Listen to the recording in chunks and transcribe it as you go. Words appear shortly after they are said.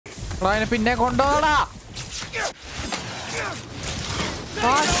അതിനെ പിന്നെ കൊണ്ടോടാ.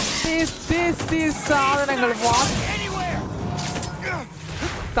 സാധനങ്ങൾ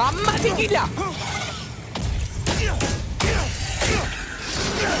സമ്മതിക്കില്ല.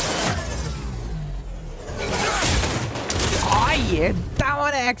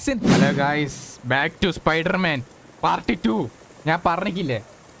 Hello guys, back to Spiderman part 2. ഞാൻ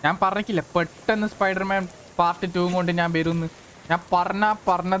പറഞ്ഞിക്കില്ലേ പെട്ടെന്ന് സ്പൈഡർമാൻ പാർട്ട് 2 കൊണ്ട് ഞാൻ വരുമെന്ന്. ഞാൻ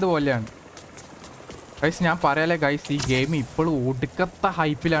പറഞ്ഞതുപോലെയാണ് ഗൈസ്. ഞാൻ പറയാലേ ഗൈസ്, ഈ ഗെയിം ഇപ്പോഴും ഒടുക്കത്ത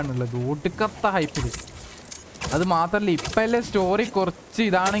ഹൈപ്പിലാണുള്ളത്. ഒടുക്കത്ത ഹൈപ്പിൽ. അത് മാത്രമല്ല, ഇപ്പല്ലേ സ്റ്റോറി കുറച്ച്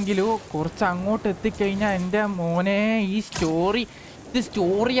ഇതാണെങ്കിലും കുറച്ച് അങ്ങോട്ട് എത്തിക്കഴിഞ്ഞാൽ എൻ്റെ മോനെ ഈ ഇത്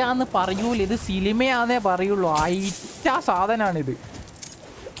സ്റ്റോറിയാന്ന് പറയൂല, ഇത് സിനിമയാന്നേ പറയുള്ളൂ. അയച്ച സാധനമാണിത്.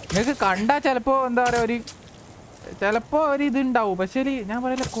 നിങ്ങൾക്ക് കണ്ടാൽ ചിലപ്പോൾ എന്താ പറയുക, ചിലപ്പോൾ ഒരു ഇതുണ്ടാവും. പക്ഷേ ഞാൻ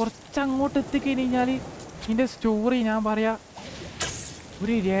പറയില്ല, കുറച്ച് അങ്ങോട്ട് എത്തിക്കഴിഞ്ഞാൽ ഇതിൻ്റെ സ്റ്റോറി ഞാൻ പറയാ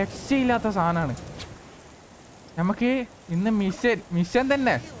ഒരു രക്ഷയില്ലാത്ത സാധനമാണ്. നമുക്ക് ഇന്ന് മിഷൻ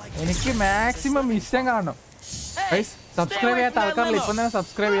തന്നെ. എനിക്ക് മാക്സിമം മിഷൻ കാണണം. സബ്സ്ക്രൈബ് ചെയ്യാത്ത ആൾക്കാരില്ല, ഇപ്പം തന്നെ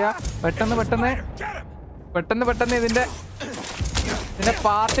സബ്സ്ക്രൈബ് ചെയ്യുക. പെട്ടെന്ന് ഇതിന്റെ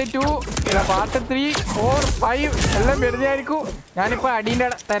പാർട്ട് 2, പാർട്ട് 3, 4, 5 എല്ലാം വരുന്നതായിരിക്കും. ഞാനിപ്പോൾ അടീൻ്റെ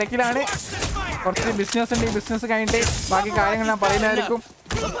തിരക്കിലാണ്. കുറച്ച് ബിസിനസ് ഉണ്ട്. ഈ ബിസിനസ് കഴിഞ്ഞിട്ട് ബാക്കി കാര്യങ്ങൾ ഞാൻ പറയുന്നതായിരിക്കും.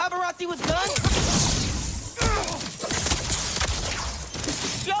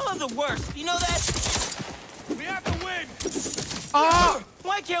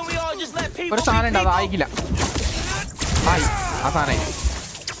 ഒരു സാധനം ഉണ്ട്, അത് ആയിക്കില്ല. ആ സാധനം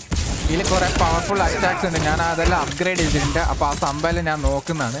ഇതിൽ കുറെ പവർഫുൾ അറ്റാക്സ് ഉണ്ട്. ഞാൻ അതെല്ലാം അപ്ഗ്രേഡ് ചെയ്തിട്ടുണ്ട്. അപ്പോൾ ആ സംഭവം ഞാൻ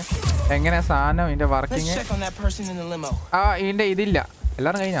നോക്കുന്നതാണ് എങ്ങനെ സാധനം ഇതിന്റെ വർക്കിങ്. ഇതിന്റെ ഇതില്ല.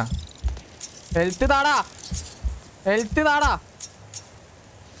 എല്ലാവരും കഴിഞ്ഞാ ഹെൽത്ത് താടാ.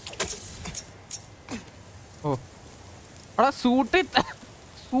 ഓ അവിടെ സൂട്ട്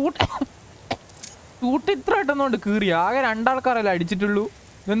ഇത്ര ഇട്ടെന്നോണ്ട് കീറിയ. ആകെ 2 ആൾക്കാരല്ലേ അടിച്ചിട്ടുള്ളൂ.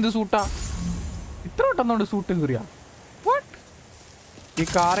 ഇതെന്ത് സൂട്ടാ ഇത്ര ഇട്ടെന്നോണ്ട് സൂട്ട് കീറിയ? ഈ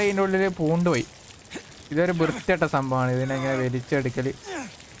കാറ് ഇതിൻ്റെ ഉള്ളിൽ പൂണ്ടുപോയി. ഇതൊരു വൃത്തിയായിട്ട സംഭവമാണ്. ഇതിനെങ്ങനെ വലിച്ചെടുക്കല്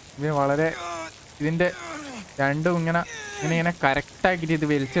ഇതിന് വളരെ ഇതിൻ്റെ രണ്ടും ഇങ്ങനെ കറക്റ്റാക്കിയിട്ട് ഇത്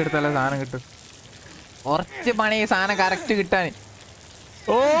വലിച്ചെടുത്താലേ സാധനം കിട്ടും. കുറച്ച് പണി ഈ സാധനം കറക്റ്റ് കിട്ടാൻ.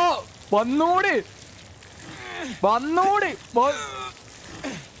 ഓ വന്നൂടി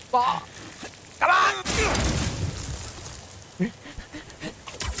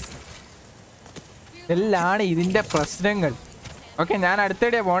എല്ലാണ് ഇതിൻ്റെ പ്രശ്നങ്ങൾ. ഓക്കെ, ഞാൻ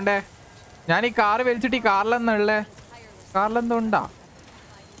അടുത്തേടിയാ പോണ്ടേ. ഞാൻ ഈ കാറ് വലിച്ചിട്ട് ഈ കാറിലെന്തോ ഉണ്ടാ?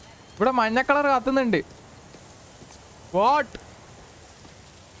 ഇവിടെ മഞ്ഞ കളർ കത്തുന്നുണ്ട്. വാട്ട്?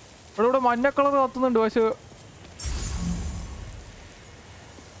 ഇവിടെ മഞ്ഞ കളർ കത്തുന്നുണ്ട്. പക്ഷെ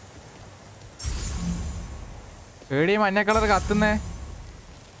എവിടെയും മഞ്ഞ കളർ കത്തുന്നേ?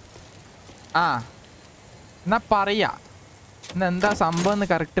 എന്നാ പറയാ, എന്താ സംഭവം എന്ന്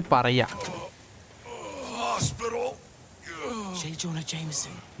കറക്റ്റ് പറയാ.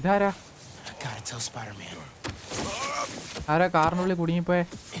 ആരാ കാറിനുള്ളിൽ കുടുങ്ങിപ്പോയെ?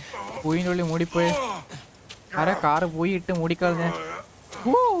 പൂയിൻ്റെ ഉള്ളിൽ മൂടിപ്പോയെ? ആരാ കാറ് പൂയി ഇട്ട് മൂടിക്കളഞ്ഞ?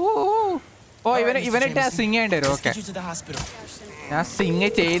 ഓ ഇവനിട്ട് ഞാൻ സിങ് ചെയ്യേണ്ടി വരും. ഓക്കെ, ഞാൻ സിങ്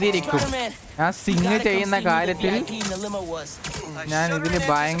ചെയ്തിരിക്കും. ഞാൻ സിങ് ചെയ്യുന്ന കാര്യത്തിൽ ഞാൻ ഇതില്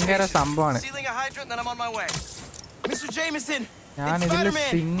ഭയങ്കര സംഭവമാണ്. ഞാൻ ഇതില്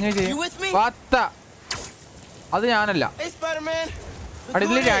സിങ് ചെയ്യും. അത് ഞാനല്ല. അവിടെ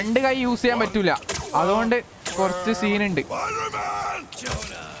ഇതിൽ 2 കൈ യൂസ് ചെയ്യാൻ പറ്റൂല. അതുകൊണ്ട് കുറച്ച് സീനുണ്ട്.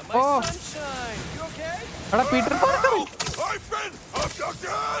 ഓ എടാ പീറ്റർ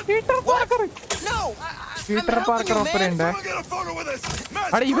പാർക്കർ ഒപ്പരുണ്ട്.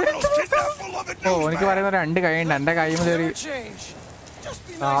 ഓ എനിക്ക് പറയുന്ന 2 കൈ ഉണ്ട്. എൻ്റെ കൈ മുതൽ ഒരു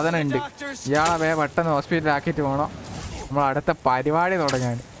സാധനം ഉണ്ട്. ഇയാളെ പെട്ടെന്ന് ഹോസ്പിറ്റലിൽ ആക്കിയിട്ട് പോകണം. നമ്മൾ അടുത്ത പരിപാടി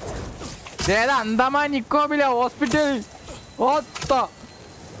തുടങ്ങാൻ. ഏതാ അന്തമാൻ നിക്കോബില ഹോസ്പിറ്റൽ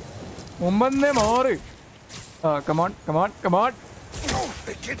മുമ്പേ മാറ്. കമോൺ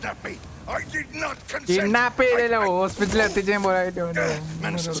കിഡ്നാപ്പ് ചെയ്തല്ലോ. ഹോസ്പിറ്റലിൽ എത്തിച്ചാൽ പോരായിട്ട്.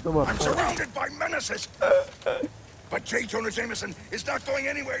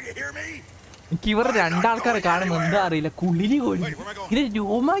 എനിക്ക് ഇവർ 2 ആൾക്കാരെ കാണുമ്പോ എന്താ അറിയില്ല, കുളിരി കോഴി ഇത്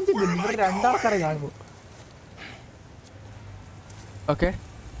രോമാഞ്ചം. ഇവർ 2 ആൾക്കാരെ കാണുമ്പോ. ഓക്കെ,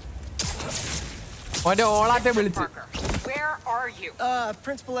 ഓന്റെ ഓളാറ്റെ വിളിച്ച്. Where are you?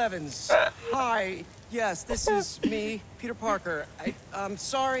 Principal Evans. Hi. Yes, this is me, Peter Parker. I'm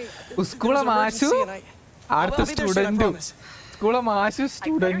sorry. Uskula Mashu. Artha student. Uskula Mashu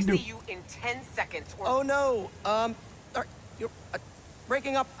student. I better see you in 10 seconds. Oh no. You're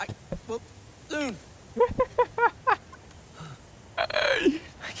breaking up. Well, soon.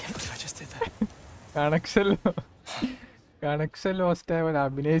 I can't touch did that. Connection lost ആയവൻ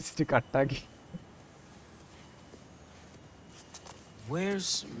അഭിനയിച്ചിട്ട് കട്ടാക്കി. Where's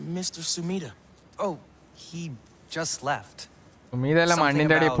Mr. Sumida? Oh, he just left. സുമീതെല്ലാം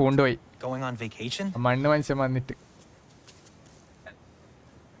മണ്ണിന്റെ അടിയിൽ പൂണ്ടുപോയി. Going on vacation? മണ്ണ് മനുഷ്യൻ വന്നിട്ട്.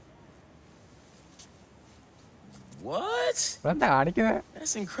 What? എന്താ കാണിക്കുന്നത്?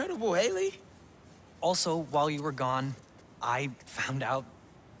 That's incredible, Haley. Also, while you were gone, I found out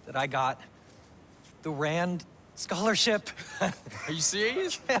that I got the Rand scholarship. Are you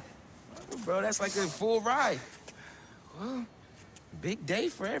serious? Yeah. Bro, that's like a full ride. Well, big day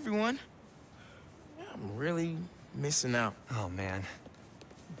for everyone. I'm really missing out. Oh man,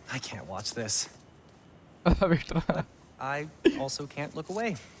 I can't watch this. Victor. I also can't look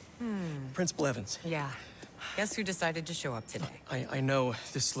away. Principal Evans. Yeah. Guess who decided to show up today? I know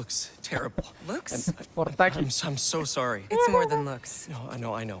this looks terrible. Looks? പുറത്താക്കി. I'm so sorry. It's more than looks.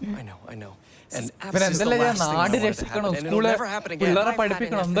 No, I know. And ഇവൻ എന്തെല്ലാം ചെയ്യാൻ നാട് രക്ഷിക്കണോ school പിള്ളേരെ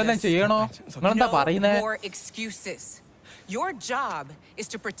പഠിപ്പിക്കണോ എന്തെല്ലാം ചെയ്യണോ നിങ്ങളെന്താ പറയുന്നേ? More excuses. Your job is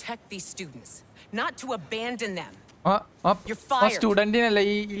to protect these students, not to abandon them. ആ സ്റ്റുഡന്റിനല്ല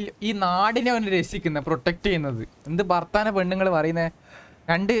ഈ നാടിനെ അവൻ രക്ഷിക്കുന്നത്, പ്രൊട്ടക്ട് ചെയ്യുന്നത്. എന്ത് ഭർത്താന പെണ്ണുങ്ങൾ പറയുന്നേ?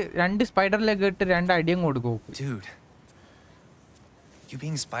 രണ്ട് സ്പൈഡർ ലെഗ് ഇട്ട് 2 അടിയും കൊടുക്കും. Dude, you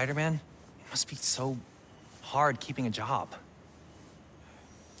being Spider-Man, it must be so hard keeping a job.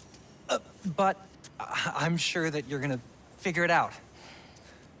 But I'm sure that you're gonna figure it out.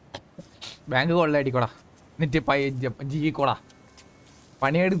 Bank കൊള്ളയടിക്കോടാ, എന്നിട്ട് ജീവിക്കോടാ,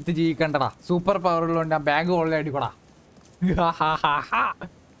 പണിയെടുത്ത് ജീവിക്കണ്ടടാ. സൂപ്പർ പവർ ഉള്ളതുകൊണ്ട് ആ ബാങ്ക് കൊള്ളയടിക്കോടാ.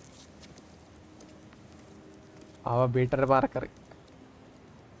 അവൻ പീറ്റർ പാർക്കർ,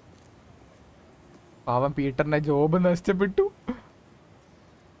 അവൻ പീറ്ററിന്റെ ജോബ് നഷ്ടപ്പെട്ടു.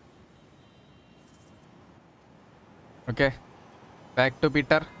 Okay, back to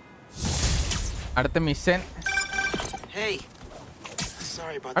Peter. അടുത്ത mission.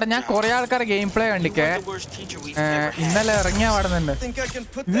 എടാ ഞാൻ കുറെ ആൾക്കാരെ ഗെയിം പ്ലേ കണ്ടിക്കേ, ഇന്നലെ ഇറങ്ങിയ പാടുന്നുണ്ട്.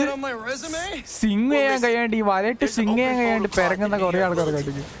 സിങ് ചെയ്യാൻ കഴിയാണ്ട്, ഈ വലയിട്ട് സിങ് ചെയ്യാൻ കഴിയാണ്ട് പെരങ്ങുന്ന കുറെ ആൾക്കാർ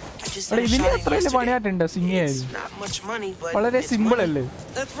കണ്ടിക്ക്. എടാ ഇതിന് അത്ര വലിയ പണിയായിട്ടുണ്ട് സിങ് ചെയ്യാൻ. വളരെ സിമ്പിൾ അല്ലേ?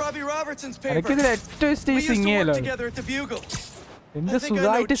 എനിക്കിതിൽ ഏറ്റവും ഇഷ്ടം ഈ സിങ് ചെയ്യലാണ്. എന്ത്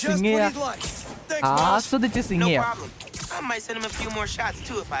സുഖമായിട്ട് സിങ് ചെയ്യാ, ആസ്വദിച്ച് സിങ് ചെയ്യാം.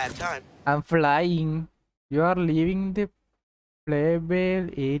 I'm flying. You are leaving the playable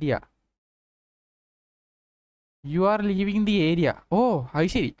area. You are leaving the area. Oh, I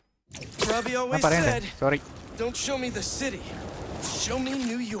see. Robbie always said, sorry. Don't show me the city. Show me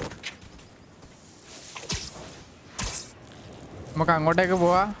New York. നമുക്ക് അങ്ങോട്ടേക്ക്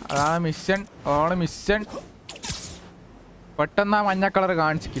പോവാ. അതാണ് മിഷൻ. അതാണ് മിഷൻ. പെട്ടെന്ന് ആ മഞ്ഞ colour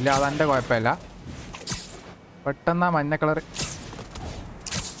കാണിച്ചിട്ടില്ല, അതെന്റെ കുഴപ്പമില്ല. പെട്ടെന്ന് ആ മഞ്ഞ കളർ.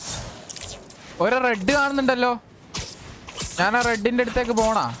 ഒരു റെഡ് കാണുന്നുണ്ടല്ലോ, ഞാൻ ആ റെഡിന്റെ അടുത്തേക്ക്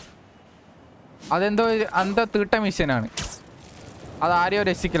പോണാ. അതെന്തോ അന്ത തീട്ട മിഷനാണ്, അത് ആരെയോ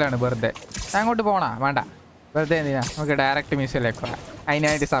രക്ഷിക്കലാണ് വെറുതെ. ഞാൻ അങ്ങോട്ട് പോണാ? വേണ്ട, വെറുതെ എന്തിനാ, നമുക്ക് ഡയറക്റ്റ് മിഷനിലേക്ക് പോകാം.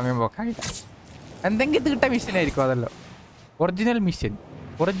 അതിനായിട്ട് സമയം പോക്കാനില്ല. എന്തെങ്കിലും തീട്ട മിഷനായിരിക്കും അതല്ലോ. Original mission,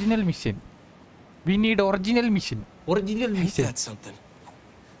 original mission. We need original mission, original mission.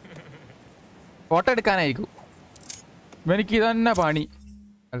 Photo എടുക്കാനായിരിക്കും എനിക്ക് ഇതന്നെ പണി.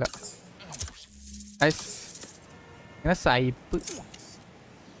 അല്ല ഇങ്ങനെ സൈപ്പ്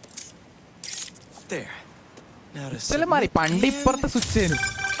മാറി. പണ്ട് ഇപ്പുറത്തെ സ്വിച്ച് ചെയ്യുന്നു.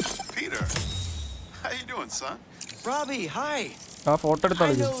 Robbie, hi. ആ ഫോട്ടോ എടുത്തോ.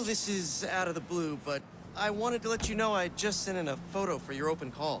 I know this is out of the blue, but I wanted to let you know I just sent in a photo for your open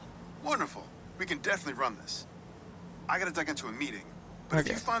call. Wonderful. We can definitely run this. I gotta duck into a meeting. But if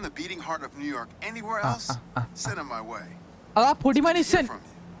you find the beating heart of New York anywhere else, send it my way. അതാ പൊടി മനുഷ്യൻ,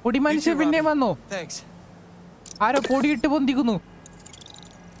 പൊടി മനുഷ്യൻ പിന്നെ വന്നോ? Thanks. ആരോ പൊടിയിട്ട് പൊന്തിക്കുന്നു,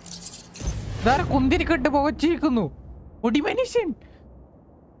 ഇതാരോ കുന്തിരിക്കട്ട് പുകച്ചിരിക്കുന്നു. പൊടി മനുഷ്യൻ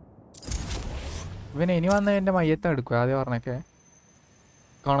ഇവനെ ഇനി വന്ന എന്റെ മയ്യത്തെ എടുക്കുക. ആദ്യം പറഞ്ഞൊക്കെ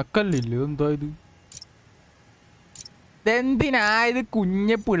കണക്കല്ലില്ല. എന്തോ ഇതെന്തിനാ ഇത്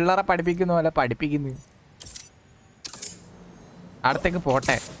കുഞ്ഞ് പിള്ളേരെ പഠിപ്പിക്കുന്ന പോലെ പഠിപ്പിക്കുന്നു. അടുത്തേക്ക്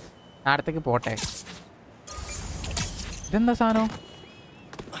പോട്ടെ, അടുത്തേക്ക് പോട്ടെ. ഇതെന്താ സാധനം?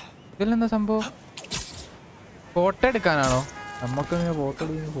 ഇതിലെന്താ സംഭവം? ഫോട്ടോ എടുക്കാനാണോ? നമുക്ക്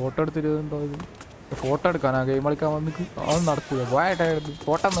ഫോട്ടോ എടുത്തിരുന്നുണ്ടോ? ഇത് ഫോട്ടോ എടുക്കാനാ? ഗെയിം കളിക്കാൻ വന്നിട്ട് അതൊന്നും നടക്കില്ല. പോയായിട്ട്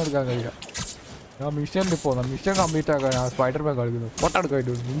ഫോട്ടോ ഒന്നും എടുക്കാൻ കഴിയില്ല. ഞാൻ മിഷനിൽ പോകുന്ന മിഷൻ കംപ്ലീറ്റ് ആക്കാൻ ഞാൻ സ്പൈഡർമാൻ കളിക്കുന്നു. ഫോട്ടോ എടുക്കാൻ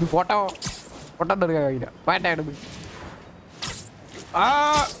വേണ്ടി ഇത് ഫോട്ടോ ഒന്നും എടുക്കാൻ കഴിയില്ല. പോയായിട്ട് ആ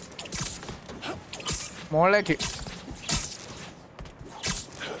മോളിലേക്ക്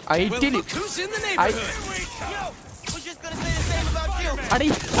അടി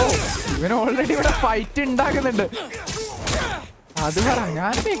ഓ ഇവന് ഓൾറെഡി ഇവിടെ ഫൈറ്റ് ഉണ്ടാക്കുന്നുണ്ട്. അത് പറ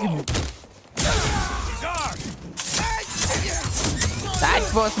ഞാൻ കേൾക്കുന്നു. That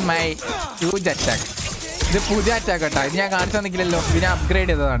was my huge attack. ഇത് പുതിയ അറ്റാക്ക് കേട്ടോ. ഇത് ഞാൻ കാണിച്ചു തന്നില്ലല്ലോ. ഇതിനെ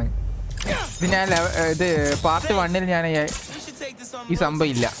അപ്ഗ്രേഡ് ചെയ്തതാണ്. ഇത് ഞാൻ ഇത് പാർട്ട് 1 ഞാൻ ഈ സംഭവം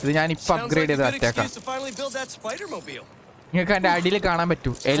ഇല്ല. ഇത് ഞാൻ ഇപ്പൊ അപ്ഗ്രേഡ് ചെയ്ത അറ്റാക്കാണ്. നിങ്ങൾക്ക് അതിന്റെ അടിയിൽ കാണാൻ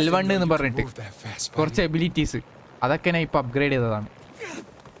പറ്റൂ L1 എന്ന് പറഞ്ഞിട്ട് കുറച്ച് എബിലിറ്റീസ്. അതൊക്കെ ഞാൻ ഇപ്പൊ അപ്ഗ്രേഡ് ചെയ്തതാണ്.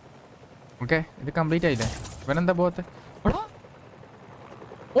 ഓക്കെ ഇത് കംപ്ലീറ്റ് ആയില്ലേ? ഇവനെന്താ പോകത്തെ?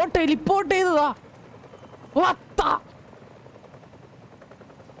 ഓ ടെലിപ്പോർട്ട് ചെയ്തതാ.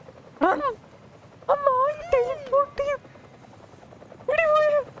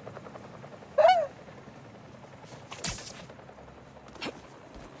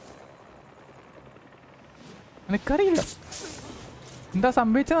 എനിക്കറിയില്ല എന്താ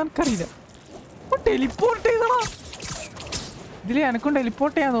സംഭവിച്ചത്. എനിക്കറിയില്ല. ടെലിപ്പോർട്ട് ചെയ്തടാ. ഇതില് എനക്കും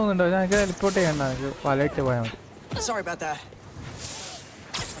ടെലിപ്പോർട്ട് ചെയ്യാൻ തോന്നുന്നുണ്ടോ? എനിക്ക് ടെലിപ്പോർട്ട് ചെയ്യണ്ട. എനിക്ക് പലയിട്ട് പോയാൽ മതി.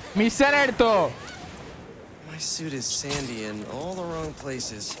 മിഷൻ എടുത്തോ?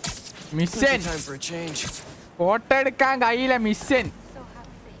 മിഷൻ ഫോട്ടോ എടുക്കാൻ കഴിയില്ല. മിഷൻ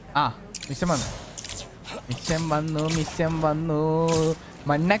മിഷൻ വന്നു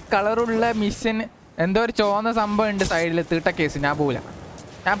മഞ്ഞ കളറുള്ള മിഷൻ. എന്തോ ഒരു ചുവന്ന സംഭവം ഉണ്ട് സൈഡിൽ. തീട്ട കേസ്. ഞാൻ പോവില്ല.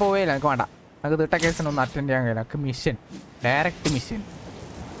 എനിക്ക് വേണ്ട. നമുക്ക് തീട്ട കേസിനൊന്നും അറ്റൻഡ് ചെയ്യാൻ കഴിയില്ല. നമുക്ക് മിഷൻ ഡയറക്റ്റ് മിഷൻ.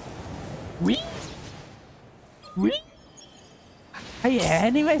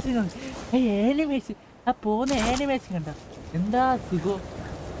 ആനിമേഷൻ ആ പോകുന്ന ആനിമേഷൻ കണ്ട എന്താ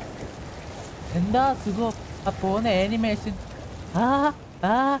സുഖം ആ പോകുന്ന ആനിമേഷൻ.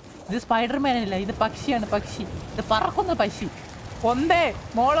 ഇത് സ്പൈഡർമാൻ അല്ല, ഇത് പക്ഷിയാണ്. പക്ഷി ഇത് പറക്കുന്ന പക്ഷി. പൊന്തേ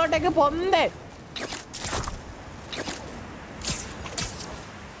മോളോട്ടേക്ക് പൊന്തേ.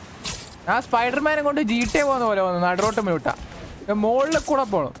 ആ സ്പൈഡർമാനെ കൊണ്ട് GTA പോകുന്ന പോലെ വന്നു. നടുറോട്ട് വിട്ടാ മോളിൽ കൂടെ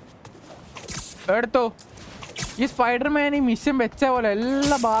പോണം. എടുത്തോ. ഈ സ്പൈഡർമാൻ ഈ മിഷൻ വെച്ച പോലെ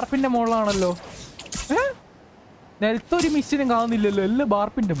എല്ലാ ബാർപ്പിന്റെ മുകളിലാണല്ലോ. നിലത്തൊരു മിഷനും കാണുന്നില്ലല്ലോ. എല്ലാം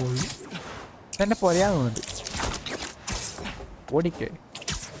ബാർപ്പിന്റെ മുകളിൽ. എന്നെ പൊരയാൻ തോന്നുന്നുണ്ട്. ഓടിക്കേ.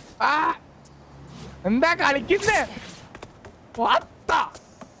 എന്താ കളിക്കുന്നേ?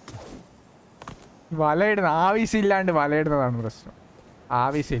 വലയിടുന്ന ആവശ്യമില്ലാണ്ട് വലയിടുന്നതാണ് പ്രശ്നം.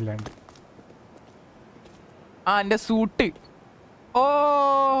 ആവശ്യമില്ലാണ്ട്. എന്റെ സൂട്ട്. Oh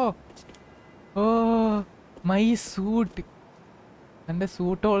my suit. എന്റെ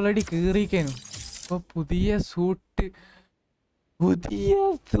സൂട്ട് ഓൾറെഡി കീറിക്കുന്നു. അപ്പൊ പുതിയ സൂട്ട്.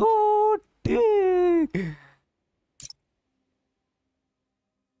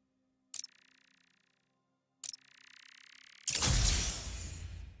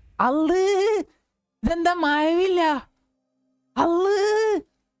 അള്ള് ഇതെന്താ മഴവില്ല? അള്ള്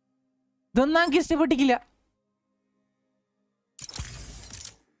ഇതൊന്നും എനിക്ക് ഇഷ്ടപ്പെട്ടിട്ടില്ല.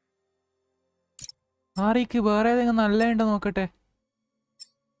 ആറിക്ക് വേറെ ഏതെങ്കിലും നല്ല ഉണ്ടോ നോക്കട്ടെ.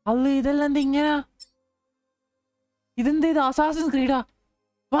 അള്ള് ഇതെല്ലാം എന്താ ഇങ്ങനെ? ഇതെന്താ? ഇത് assassins Kreeda?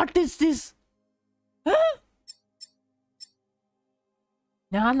 What is this?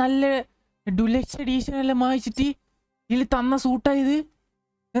 ഞാൻ നല്ല ഡുലക്സ് എഡീഷൻ എല്ലാം വാങ്ങിച്ചിട്ട് ഇതിൽ തന്ന സൂട്ടായത്.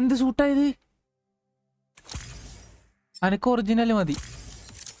 എന്ത് സൂട്ടായത്? അനക്ക് ഒറിജിനൽ മതി.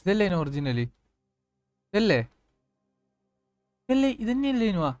 ഇതല്ലേ ഒറിജിനല്? ഇതല്ലേ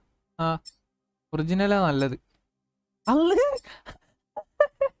ഇതന്നെയല്ലേനുവാ? ഒറിജിനലാ നല്ലത്. അല്ല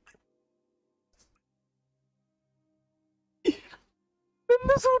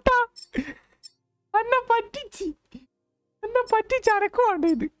എന്ത് സൂട്ടാ? എന്നെ പറ്റിച്ച് അനക്കുവാണ്ടേ.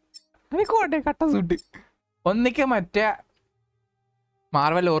 ഇത് അനക്കുവാണ്ടേ കട്ട സൂട്ട്. ഒന്നിക്ക് മറ്റേ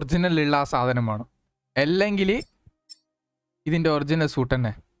മാർവൽ ഒറിജിനലുള്ള ആ സാധനം വേണം, അല്ലെങ്കിൽ ഇതിന്റെ ഒറിജിനൽ സൂട്ട്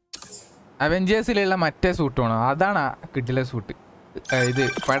തന്നെ. അവെഞ്ചേഴ്സിലുള്ള മറ്റേ സൂട്ട് വേണം. അതാണ് കിട്ടില്ല സൂട്ട്. ഇത്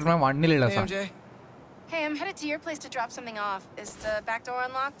സ്പൈഡർമാൻ 1-ലുള്ള സാധനം. Hey, I'm headed to your place to drop something off. Is the back door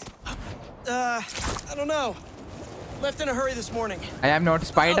unlocked? I don't know. Left in a hurry this morning. I am not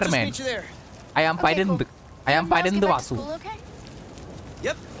Spider-Man. I am Parindu. I am Parindu Vasu. Okay?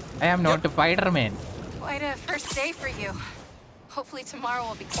 Yep. I am not Spider-Man. Quite a first day for you. Hopefully tomorrow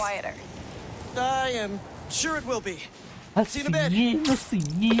will be quieter. I am sure it will be. See you in a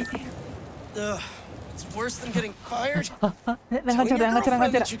bit. It's worse than getting fired.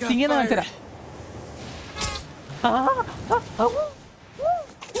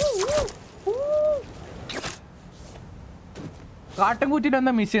 കാട്ടും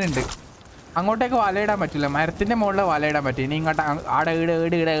കൂറ്റിട്ട് mission ഉണ്ട്. അങ്ങോട്ടേക്ക് വലയിടാൻ പറ്റില്ല. മരത്തിന്റെ മുകളിൽ വലയിടാൻ പറ്റും. ഇനി ഇങ്ങോട്ട് ആടെ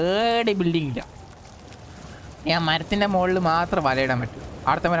ഏടെ ബിൽഡിംഗ് ഇല്ല. ഞാൻ മരത്തിന്റെ മുകളിൽ മാത്രം വലയിടാൻ പറ്റും.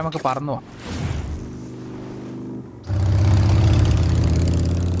 അടുത്ത വരെ നമുക്ക് പറന്നു പോവാം.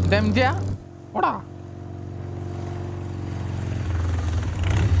 ഓടാ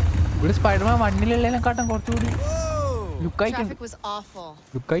ഇവിടെ സ്പൈഡർമാൻ മണ്ണിലെല്ലാം കുറച്ചുകൂടി Traffic was awful.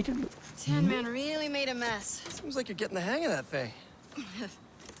 ലുക്കായിട്ടുണ്ട്. Tan Man really made a mess. Seems like you're getting the hang of that thing.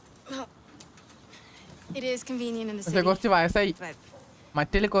 Well, it is convenient in the പക്ഷെ city. കുറച്ച് വയസ്സായി. But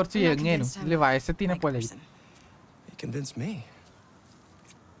മറ്റേല് കുറച്ച് I'm not എങ്ങേനു convinced I'm ഇതില് a വയസ്സത്തിനെ like പോലെ. person. You convinced me.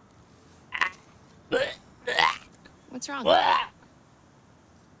 What's wrong?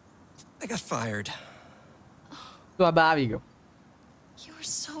 I got fired. സ്വാഭാവികം. You were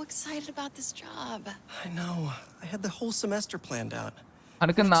so excited about this job. I know. I had the whole semester planned out.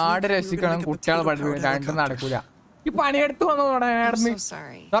 അനക്ക് നാട് രക്ഷിക്കണം കുട്ടികളെ പഠിപ്പിക്കണം രണ്ടും നടക്കൂല. ഈ പണിയെടുത്ത് I'm വന്നോടായിരുന്നു. so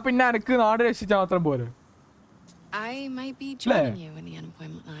sorry. പിന്നെ അനക്ക് നാട് രക്ഷിച്ചാൽ മാത്രം പോലെ. I might be joining you in the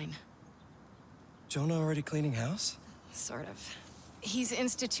unemployment line. Jonah already cleaning house? Sort of. He's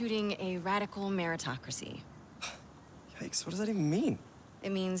instituting a radical meritocracy. Yikes, what does that even mean?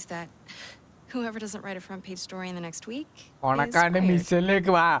 It means that whoever doesn't write a front page story in the next week is ഓണക്കാണ്ട് fired.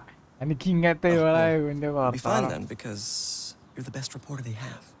 മിഷനിലേക്ക് വാ. എനിക്ക് ഇങ്ങനത്തെ ഇവളെ Be fine then, because you're the best reporter they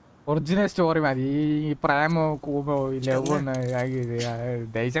have. Original story മതി. ഈ പ്രേമോ കൂമോ ലവൊന്ന്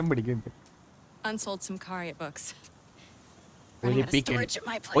ദേഷ്യം പിടിക്കുന്നത്. Unsold some Karia books. Running out of ഒലിപ്പിക്കൽ storage at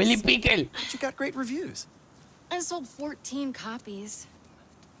my place. ഒലിപ്പിക്കൽ. But you got great reviews. I sold 14 copies.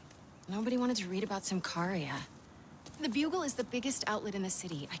 Nobody wanted to read about some Karia. The Bugle is the biggest outlet in the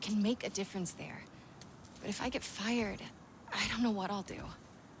city. I can make a difference there. But if I get fired, I don't know what I'll do.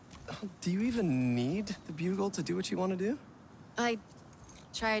 Do you even need the Bugle to do what you want to do? I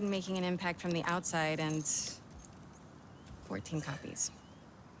tried making an impact from the outside and 14 copies.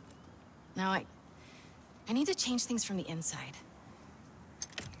 Now I need to change things from the inside.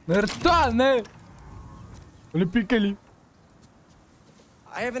 നിർത്താന്ന് ഒലിപ്പിക്കല്.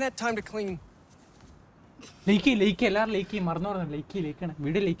 I haven't had time to clean. Like എല്ലാരും like മറന്നു ലൈക്കാണ്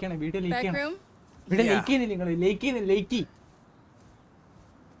video ലൈക്കാണ് video Back ലൈക്കാണ് room? Video Yeah. Like ചെയ്യുന്നില്ല നിങ്ങൾ like.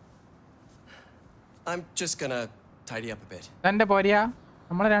 I'm just gonna tidy up a bit. എന്റെ പോരയാ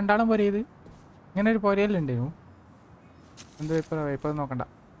നമ്മളെ രണ്ടാളും പോരയത് ഇങ്ങനെ ഒരു പോരയല്ലുണ്ടേനു. എന്ത് ഇപ്പൊ നോക്കണ്ട.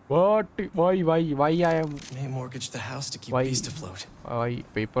 വൈ ആയ May mortgage the house to keep Why? beast afloat. Y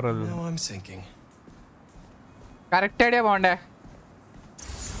paper Now I'm sinking. Correct idea പോണ്ടേ.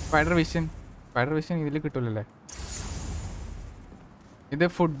 സ്പൈഡർ വിഷൻ ഇതിൽ കിട്ടൂലല്ലേ. ഇത്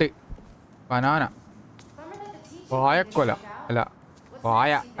food banana വായക്കൊല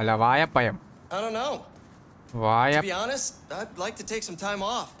വായപ്പയം I don't know. To be honest, I'd like to take some time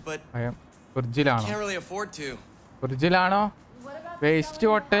off, but പയം ഫ്രിഡ്ജിലാണോ can't really afford to. ഫ്രിഡ്ജിലാണോ waste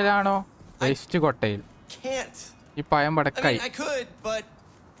കൊട്ടയിലാണോ waste കൊട്ടയിൽ Can't. ഈ പയം I പടക്കായി. mean, I could, but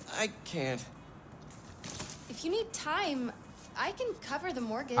I can't. If you need time, I can cover the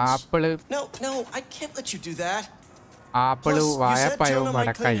mortgage. Apple No, I can't let you do that. Apple Plus, you said വായപ്പയവും Jonah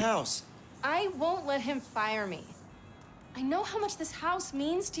might clean പടക്കായി. house. I won't let him fire me. I know how much this house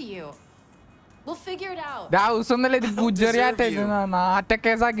means to you. We'll figure it out. ദിവസം ഒന്നല്ല ഇത് ഗുജറിയായിട്ട്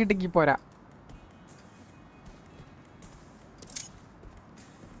നാറ്റക്കേസാക്കിട്ട് പോരാ.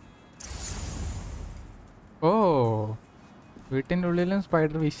 ഓ വീട്ടിന്റെ ഉള്ളിലും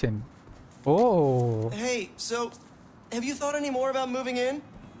spider vision. Oh Hey, so have you thought any more about moving in?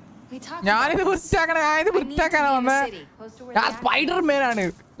 We talked ഞാനിത് about this. വൃത്തിയാക്കാനാ വന്നേ. ഞാൻ Spiderman ആണ്.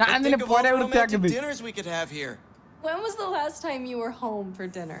 ഞാൻ I എന്തിനാ think of all പോരെ the romantic വൃത്തിയാക്കുന്നത്. dinners we could have here. When was the last time you were home for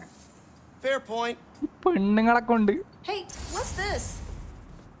dinner? Fair point. പെണ്ണുങ്ങളെ കൊണ്ട് Hey, what's this?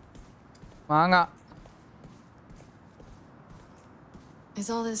 മാങ്ങ. Is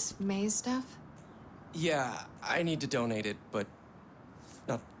all this maze stuff? Yeah, I need to donate it, but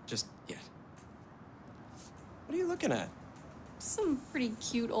not just yet. What are you looking at? Some pretty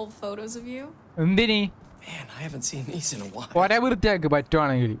cute old photos of you. എന്തിനി Man, I haven't seen these in a while. പോരെ വൃത്തിയാക്ക്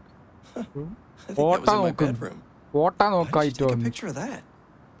പറ്റുവാണെങ്കിൽ. I think that photo was in my നോക്കും. bedroom. Photo Why did you നോക്കായിട്ട് take a വന്നു. picture of that?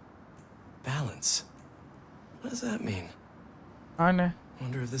 Balance. What does that mean? ആനെ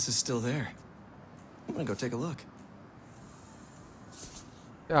Wonder if this is still there. I'm gonna go take a look.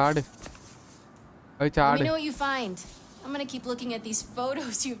 ചാട്. അത് Let ചാട്. me know what you find. I'm gonna keep looking at these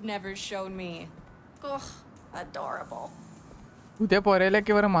photos you've never shown me. Ugh, adorable. പുതിയ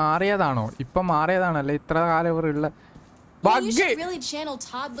പൊരയിലേക്ക് ഇവർ മാറിയതാണോ? ഇപ്പൊ മാറിയതാണല്ലേ ഇത്ര കാലം ഇവർ ഉള്ള. You should really channel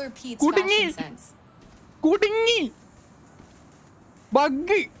toddler Pete's കുടുങ്ങി. fashion sense. കുടുങ്ങി.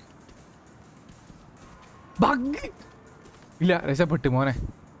 ബഗ് ഇല്ല രക്ഷപ്പെട്ടു മോനെ.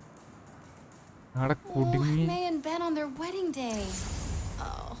 അവിടെ കുടുങ്ങി. May and Ben on their wedding day.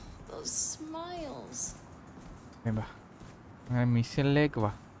 Oh, those smiles. അങ്ങനെ മിഷനിലേക്ക്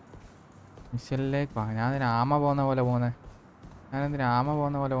വാ. ഞാനെന്തിനാ ആമ പോകുന്ന പോലെ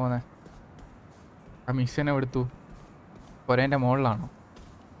പോന്നെ. ആ മിഷനെ എടുത്തു. പൊരേന്റെ മുകളിലാണോ?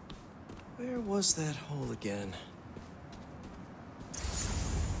 Where was that hole again?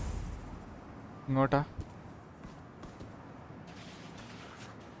 ഇങ്ങോട്ടാ?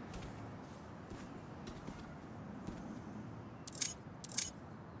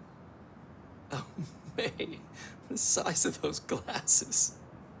 Oh, May, the size of those glasses.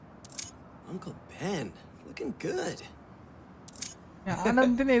 Uncle Ben, looking good.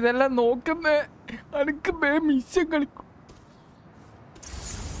 ഞാനെന്തിനാ ഇതെല്ലാം നോക്കുന്നേ? അനക്ക് മിഷൻ കളിക്കും.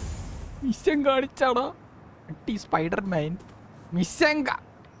 മിഷൻ കാണിച്ചാടാ അട്ടി Spiderman. Mission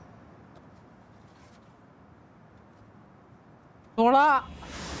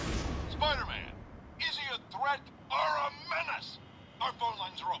Spider-Man, is he a threat or a menace? Our phone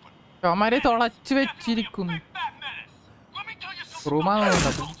lines are open. ചുമരെ തുളച്ചു വെച്ചിരിക്കുന്നു. Let me tell you something. റൂമാണോ?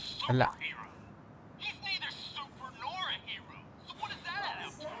 അല്ല. He's neither super nor a hero. So what does that add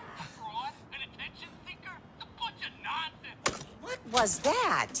up to? A fraud? An attention seeker? A bunch of nonsense. What was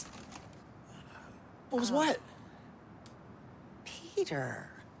that? What was what? Peter.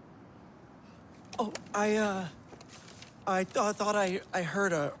 Oh, I thought I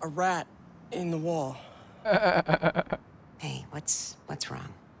heard a rat in the wall. Hey, what's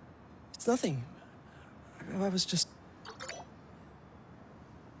wrong? It's nothing. I was just...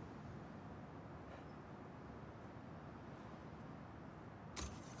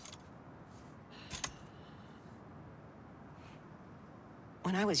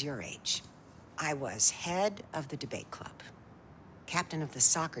 When I was your age, I was head of the debate club, captain of the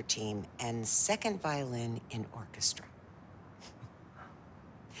soccer team, and second violin in orchestra.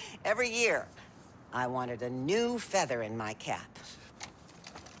 Every year, I wanted a new feather in my cap.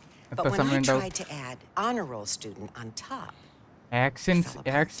 But when I tried to add honor roll student on top,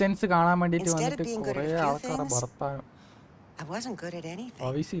 accents കാണാൻ വേണ്ടിട്ട് instead of വന്നിട്ട് being good at കുറേ a few ആൾക്കാരുടെ things, ഭർത്താവ് I wasn't good at anything.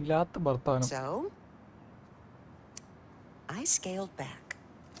 ആവശ്യമില്ലാത്ത ഭർത്താവിനും. So, I scaled back.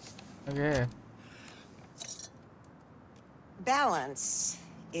 Okay. Balance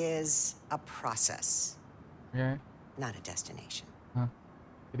is a process, Okay. not a destination.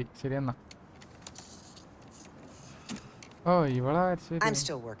 ശരി എന്നാ. ഓ ഇവളെ I'm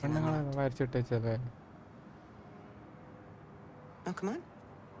still working on it. വരച്ചിട്ടേ. Oh, come on.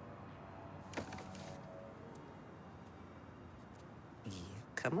 Yeah,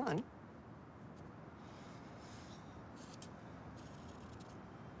 come on.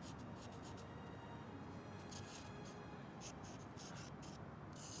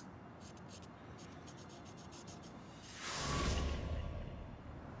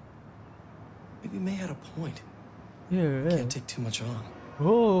 Maybe May had a point. Yeah. Can't take too much on.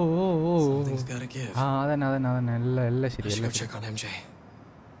 Oh Something's gotta give. അതന്നെ എല്ലാം I ശരി. should go check on MJ.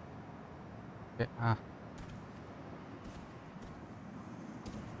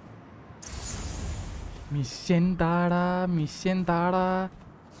 Mission താടാ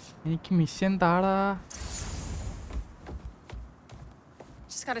എനിക്ക് mission താടാ.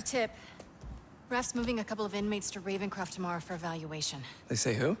 Just got a tip. Raph's moving a couple of inmates to Ravencroft tomorrow for evaluation. They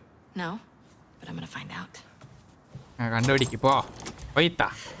say who? No, but I'm gonna find out. കണ്ടുപിടിക്ക് പോയിത്താ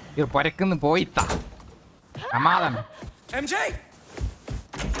ഇത് പൊരക്കുന്ന് പോയിത്താ സമാധാനം. MJ!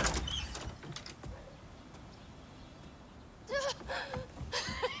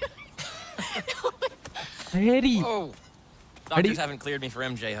 ശരി. Oh, doctors haven't cleared me for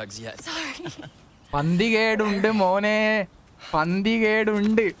MJ hugs yet. Sorry. പന്തികേടുണ്ട് മോനെ,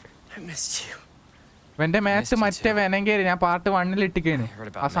 പന്തികേടുണ്ട്. I missed you. എന്റെ math മറ്റേ venom കയറി. ഞാൻ part 1 ഇട്ടിക്കേന്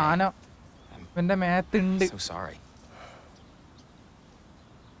ആ സാധനം എന്റെ മാത്ത് ഉണ്ട്. So sorry.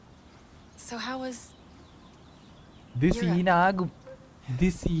 So how was... This സീനാകും.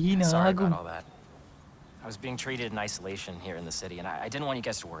 Sorry about all that. I was being treated in isolation here in the city, and I didn't want you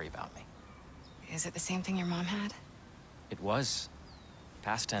guys to worry about me. Is it the same thing your mom had? It was.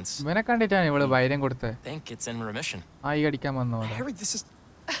 Past tense. ഇവനെ കണ്ടിട്ടാണ് ഇവള് വൈരം കൊടുത്തത്. I think it's in remission. ആയി കടിക്കാൻ വന്നോ. Harry, this is...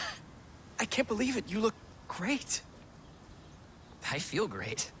 I can't believe it. You look great. I feel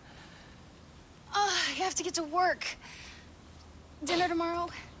great. I have to get to work. Dinner tomorrow?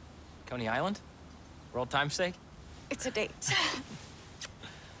 Coney Island? For old time's sake? It's a date.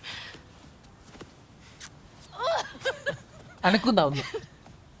 അനക്കുണ്ടാവുന്നു.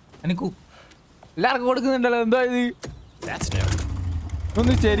 അനക്കു എല്ലാവർക്കും കൊടുക്കുന്നുണ്ടല്ലോ. എന്താ ഇത്? That's new.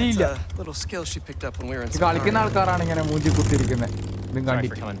 ഒന്നും ശരിയില്ല. It's a little skill she picked up when we were in കളിക്കുന്ന ആൾക്കാരാണ് ഇങ്ങനെ മൂഞ്ചി കുത്തിരിക്കുന്നത്. ഇതും Sorry for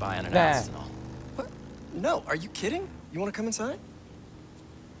കണ്ടിട്ട്. coming by unannounced and all. What? No, are you kidding? You want to come inside?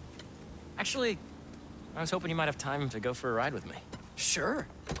 Actually, I was hoping you might have time to go for a ride with me. Sure.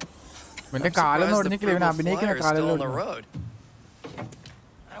 ഇവന്റെ I'm കാലൊന്നും surprised the ഒടിഞ്ഞിട്ടില്ല. ഇവൻ frugal അഭിനയിക്കുന്ന flyer is still on the കാലൊന്നും. road.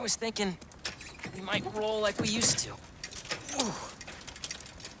 I was thinking we might roll like we used to.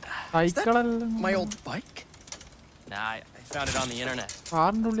 സൈക്കിളല്ല. My old bike? Nah, I found it on the internet.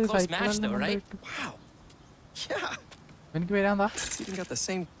 കാറിന്റെ ഉള്ളിൽ Close match though, right? Cycle. Wow. Yeah. എനിക്ക് വരാന്താ Even got the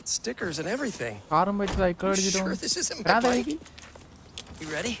same stickers and everything. കാറും വെച്ച് cycle അടിച്ചിട്ട് Sure this isn't my bike? You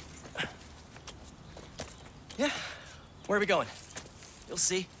ready? Yeah. Where are we going? You'll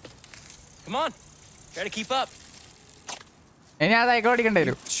see. Come on. Try to keep up. ഇനി ആ cycle ഓടിക്കേണ്ടി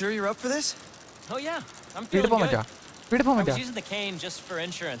വരും. Sure you're up for this? Oh yeah, I'm speed feeling പോകാൻ good. പറ്റാ speed പോകാൻ I പറ്റാ was using the cane just for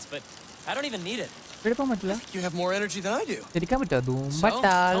insurance, but I don't even need it. Speed പോകാൻ പറ്റില്ല. You have more energy than I do. ശരിക്കാൻ പറ്റാ So, tell me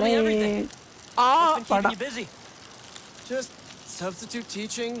ധൂമ്പട്ടാളേ everything. ആ What's been പട keeping you busy? Just substitute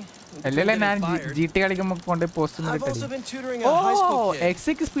teaching. and അല്ലല്ലേ getting ഞാൻ fired. G T കളിക്കുമ്പോ കൊണ്ട് post I've also കിട്ടി. been tutoring oh a high school kid.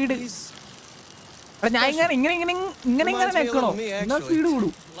 എക്സിക്ക് speed. He's ഞാൻ ഇങ്ങനെ നിൽക്കണോ എന്നാ സ്പീഡ്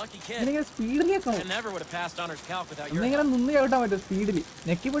കൂടും. Lucky kid. ഇങ്ങനെ സ്പീഡിൽ നിൽക്കണം. I never would have passed honors calc without your ഇങ്ങനെ help. നിന്ന് ചവിട്ടാൻ പറ്റും സ്പീഡിൽ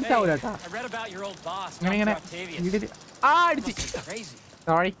നെക്കി പിടിച്ചാവൂല കേട്ടാ. I read about your old boss, ഇങ്ങനെ Dr. Octavius. സ്പീഡിൽ ആ അടിച്ച്. Must be crazy.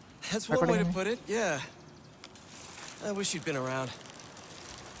 Sorry. That's one way to put it, yeah. I wish you'd been around.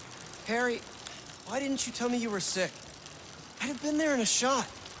 Harry, why didn't you tell me you were sick? I'd have been there in a shot.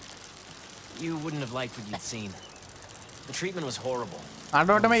 You wouldn't have liked what you'd seen. The treatment was horrible.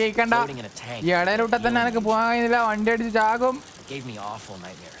 അതോട്ടമേ കേൾക്കണ്ട. Floating in a tank. ഈ ഇടയിലൂട്ട തന്നെ എനിക്ക് പോകാൻ കഴിയുന്നില്ല. വണ്ടി അടിച്ച് ചാകും. It gave me awful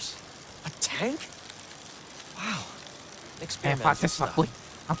nightmares. A tank? Wow. Experiment.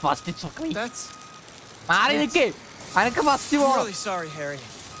 That's... മാറി നിൽക്കേ അനക്ക് ഫസ്റ്റ് I'm പോകണം. really sorry, Harry.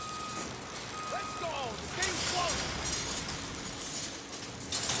 Let's go. The game's close.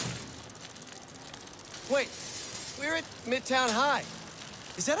 Wait, we're at Midtown High.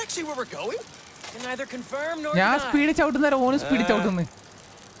 Is that actually where we're going? Can neither confirm nor ഞാൻ deny. Speed ചവിട്ടുന്നേരം ഓന് speed ചവിട്ടുന്നു.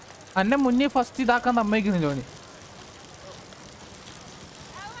 അന്നെ മുന്നേ first ഇതാക്കാൻ സമ്മതിക്കുന്നില്ല ഓന്.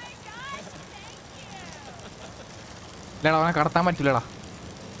 ഇല്ലടാ അവനെ കടത്താൻ പറ്റില്ലടാ.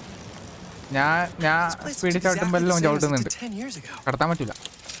 ഞാൻ സ്പീഡ് ചവിട്ടുമ്പോ എല്ലാം ഓൻ ചവിട്ടുന്നുണ്ട്. 10 years ago. കടത്താൻ പറ്റില്ല.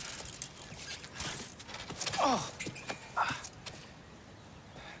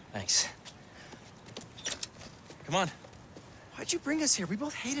 Thanks. Come on. Why'd you bring us here? We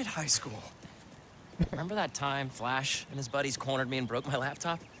both hated high school. Remember that time Flash and his buddies cornered me and broke my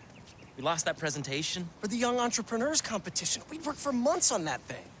laptop? We lost that presentation. For the Young Entrepreneurs Competition. We worked for months on that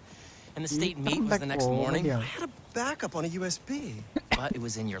thing. And the state meet was the next morning. I had a backup on a USB. But it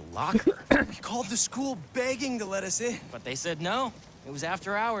was in your locker. We called the school begging to let us in. But they said no. It was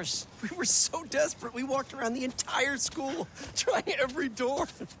after hours. We were so desperate, we walked around the entire school, trying every door.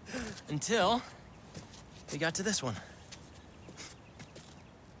 Until we got to this one.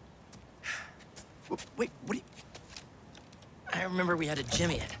 Wait, what do you... I remember we had to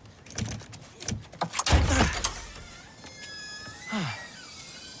jimmy it.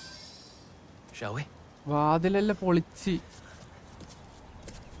 Shall we? വാതിലെല്ലാം പൊളിച്ച്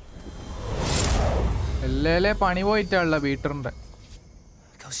എല്ലേ പണി പോയിട്ടാണല്ലോ ബീറ്ററിന്റെ.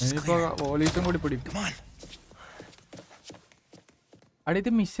 ഇനിയിപ്പോ പോലീസും കൂടി പിടിക്കും.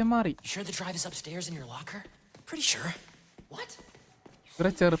 അടിയത് mission മാറി. You sure the drive is upstairs in your locker? Pretty sure. What? ഇത്ര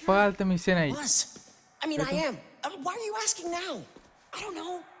ചെറുപ്പകാലത്തെ മിഷനായി. Was. I mean, I am. Why are you asking now? I don't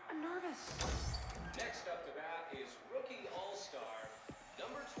know. I'm nervous. Next up to bat is rookie all-star,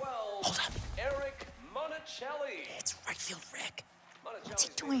 number 12, Hold up. Eric Monticelli. It's right field Rick. What's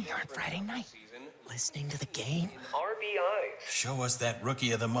he doing here on Friday night? Listening to the game? RBI. Show us that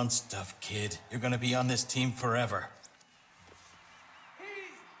Rookie of the Month stuff, kid. You're gonna be on this team forever.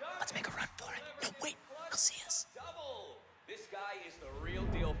 Let's make a run for it. No, wait. He'll see us. Double. This guy is the real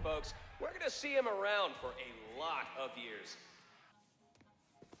deal, folks. We're gonna see him around for a lot of years.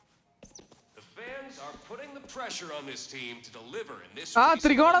 The fans are putting the pressure on this team to deliver in this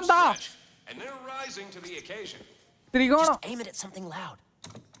ത്രികോണം എന്താ? stretch, and they're rising to the occasion. ത്രികോണം. Just aim it at something loud.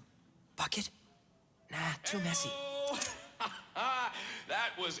 Bucket? Nah, too messy.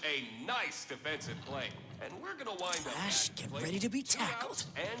 That was a nice defensive play, and we're gonna wind up. Flash, get ready to be tackled.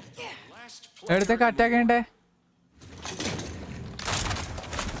 And the last എടുത്തേക്ക് attack ചെയ്യണ്ടേ?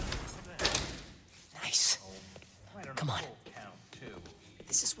 Nice. Come on.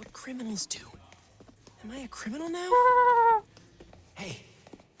 This is what criminals do. Am I a criminal now? Hey,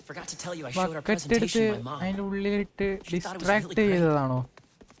 forgot to tell you I showed our bucket എടുത്ത് presentation to my mom. അതിന്റെ ഉള്ളിലിട്ട് She thought it was distract really great. ചെയ്തതാണോ?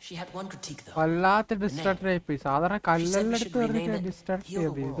 She had one critique though. വല്ലാത്ത distractor ആയിപ്പോയി. സാധാരണ കല്ലെല്ലാം എടുത്ത് rename പറഞ്ഞിട്ട് it distract Heal the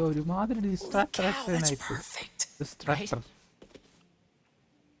ചെയ്ത് ഇത് World. ഒരുമാതിരി ഡിസ്ട്രാക്ടർ Cow, that's ആയിപ്പോയി. perfect. ഡിസ്ട്രാക്ടർ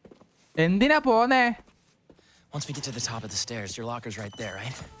എന്തിനാ പോന്നേ? Once we get to the top of the stairs, your locker's right there,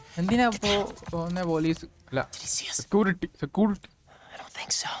 right? എന്തിനാ പോന്നെ? പോലീസ് അല്ല, Did he see us? Security I don't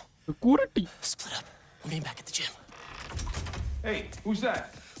think so. Security. Split up. I'm meeting back at the gym. Hey, who's that?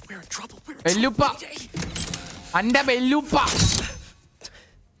 We're in trouble. We're in ബെല്ലുപ്പ, trouble. അന്റെ ബെല്ലുപ്പ.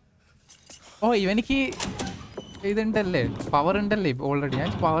 ഓ ഇവനിക്ക് ഇതുണ്ടല്ലേ, power ഉണ്ടല്ലേ already.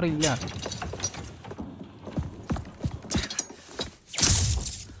 ഞാൻ power ഇല്ല.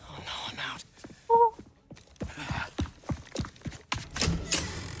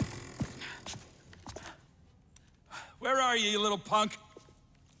 Where are you, you little punk?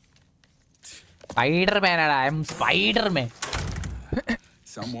 Spider-Man, I'm Spider-Man.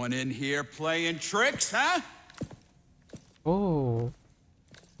 Someone in here playing tricks, huh? Oh,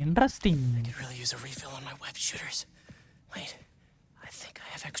 interesting. I could really use a refill on my web shooters. Wait, I think I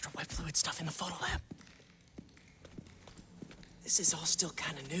have extra web fluid stuff in the photo lab. This is all still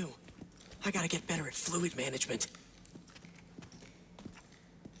kind of new. I gotta get better at fluid management.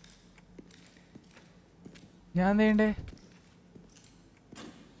 ഞാൻ ചെയ്യണ്ടേ?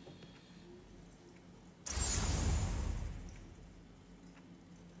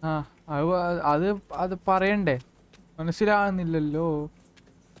 ആ അത് പറയണ്ടേ? മനസ്സിലാകുന്നില്ലല്ലോ.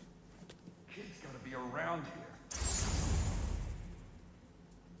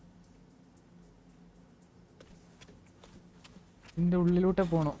 ഇതിന്റെ ഉള്ളിലോട്ട്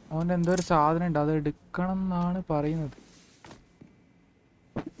പോണോ? അവൻ്റെ എന്തോ ഒരു സാധനം ഉണ്ട്, അത് എടുക്കണം എന്നാണ് പറയുന്നത്.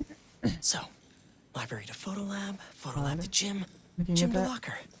 Library to photo lab to gym to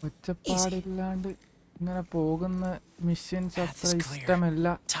locker. ഒച്ചപ്പാടില്ലാണ്ട് ഇങ്ങനെ പോകുന്ന മിഷൻസ് അത്ര ഇഷ്ടമല്ല.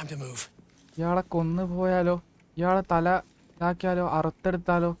 ഇയാളെ കൊന്നു പോയാലോ, ഇയാളെ തല ഇതാക്കിയാലോ,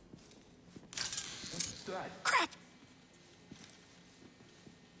 അറുത്തെടുത്താലോ?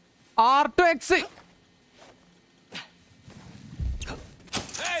 R2X.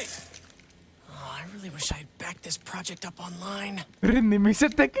 Hey! Oh, I really wish I'd backed this project up online. ഒരു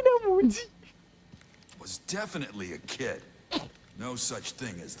നിമിഷത്തേക്കിനാ മൂഞ്ചി. Was definitely a kid. No such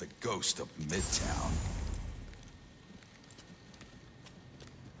thing as the ghost of Midtown.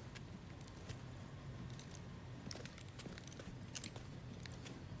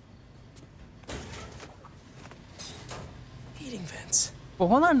 Heating vents.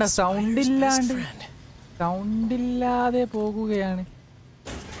 പോകുന്നുണ്ട്, സൗണ്ട് ഇല്ലാതെ പോകുകയാണ്.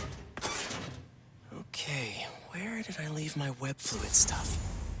 Okay, where did I leave my web fluid stuff?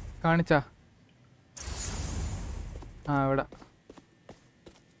 കാണിച്ചാ? ആ ഇവിടെ.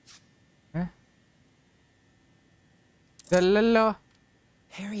 ഇതല്ലല്ലോ.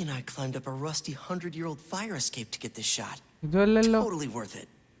 Harry and I climbed up a rusty 100-year-old fire escape to get this shot. ഇതല്ലല്ലോ. Totally worth it.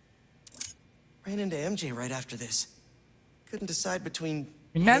 Ran into MJ right after this. Couldn't decide between.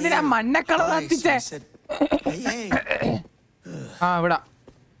 പിന്നെ എന്തിനാ മണ്ണക്കള കത്തിച്ചേ? ആ ഇവിടെ.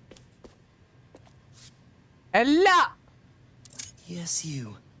 എല്ലാ. Yes, you.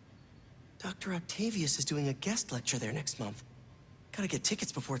 Dr. Octavius is doing a guest lecture there next month. Gotta get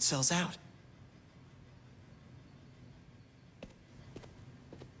tickets before it sells out.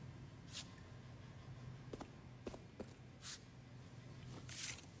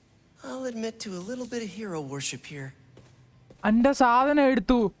 I'll admit to a little bit of hero worship here. അന്റെ സാധനം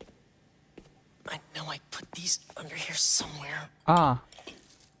എടുത്തു. I know I put these under here somewhere. ആ.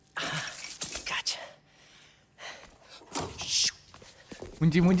 Gotcha.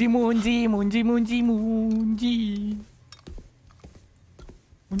 മൂഞ്ചി മൂഞ്ചി മൂഞ്ചി മൂഞ്ചി മൂഞ്ചി മൂഞ്ചി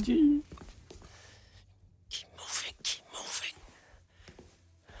മൂഞ്ചി. Keep moving.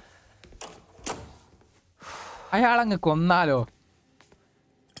 അയാളങ്ങ് കൊന്നാലോ?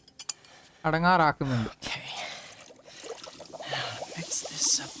 അടങ്ങാറാക്കുന്നുണ്ട്.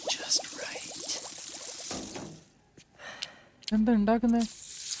 എന്താ ഉണ്ടാക്കുന്നേ?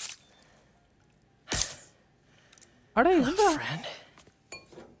 അടേ എന്താ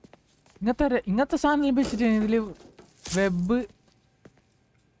ഇങ്ങനത്തെ സാധനം ലഭിച്ചിട്ട് ഇതില് വെബ്?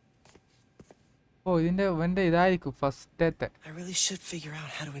 ഓ, ഇതിന്റെ ഇതായിരിക്കും ഫസ്റ്റത്തെ. I really should figure out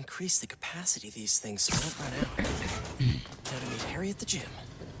how to increase the capacity of these things so I don't run out. Now to meet Harry at the gym.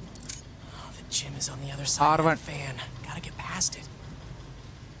 Oh, the gym is on the other side of the fan. Gotta get past it.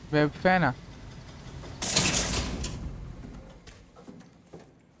 Web ഫാനാ?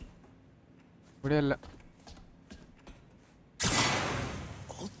 ഇവിടെയല്ല.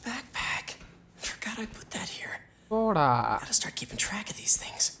 Old backpack. Forgot I put that here. പോടാ. Gotta start keeping track of these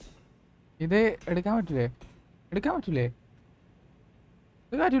things. ഇത് എടുക്കാൻ പറ്റൂലേ? ഇത്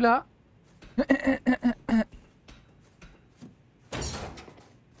പറ്റൂല.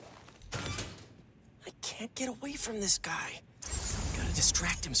 I can't get away from this guy. Gotta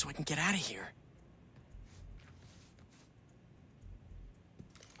distract him so I can get out of here.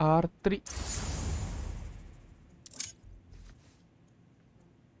 R3.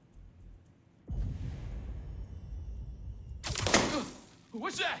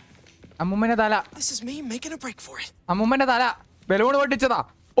 What's that? അമ്മൂമ്മന്റെ തല. This is me making a break for it. അമ്മൂമ്മന്റെ തല balloon പൊട്ടിച്ചതാ.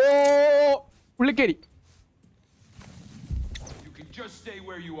 Oh, പുള്ളിക്കേരി. You can just stay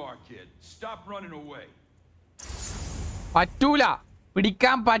where you are, kid. Stop running away. പറ്റൂല,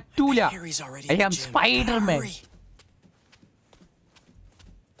 പിടിക്കാൻ പറ്റൂല. I am Spider-Man.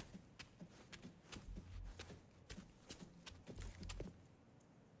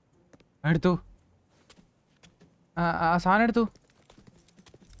 എടുത്തു. സാധനം എടുത്തു.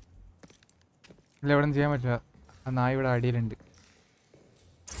 ഇല്ല, ഇവിടെ ഒന്നും ചെയ്യാൻ പറ്റില്ല. ആ നായ ഇവിടെ അടിയിലുണ്ട്.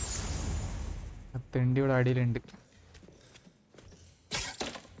 ആ തെണ്ടി ഇവിടെ അടിയിലുണ്ട്.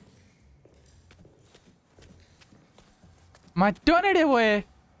 മറ്റോനെടിയാ പോയേ?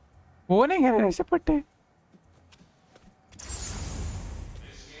 ഓനെങ്ങനെ രക്ഷപ്പെട്ടെ?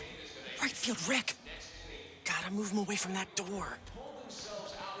 Right field, Rick. Gotta move him away from that door.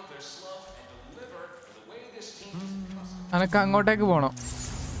 അനക്ക് അങ്ങോട്ടേക്ക് പോണം.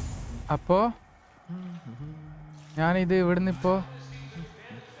 അപ്പോ ഞാനിത് ഇവിടുന്ന് ഇപ്പോ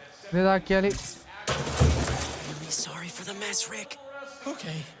ഇതാക്കിയാല്. Really sorry for the mess, Rick.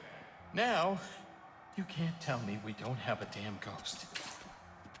 Okay. Now, you can't tell me we don't have a damn ghost.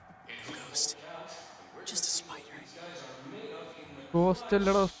 Ghost. Just a spider. Ghost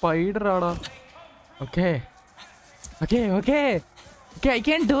അല്ലടാ, spider ആടാ. Okay okay okay okay, I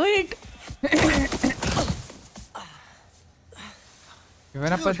can do it.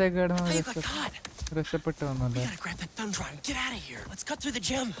 ഇവനപ്പത്തേക്ക് രക്ഷപ്പെട്ട് വന്നല്ലേ.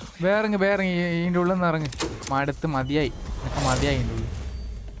 വേറെങ്ങ് ഇതിൻ്റെ ഉള്ളിൽ നിന്ന് ഇറങ്ങി. മടുത്ത് മതിയായി, മതിയായി ഇതിൻ്റെ ഉള്ളിൽ.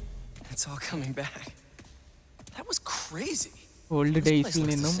 ഓൾഡ് ഡേയ്സിൽ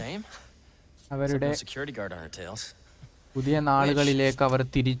നിന്നും അവരുടെ പുതിയ നാളുകളിലേക്ക് അവർ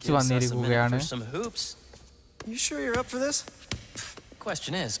തിരിച്ചു വന്നിരിക്കുകയാണ്. You sure you're up for this?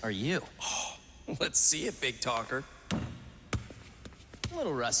 Question is, are you? Let's see it, big talker. A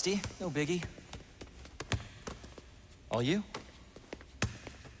little rusty, no biggie. All you?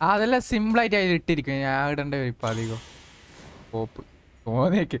 അതെല്ലാം സിമ്പിളായിട്ട് അതിൽ ഇട്ടിരിക്കും. ഞാൻ ഇടേണ്ട വരും ഇപ്പം അധികം. പോപ്പ്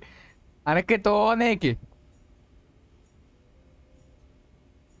തോന്നേക്ക്, അനക്ക് തോന്നേക്ക്.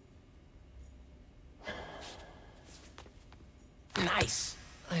 Nice.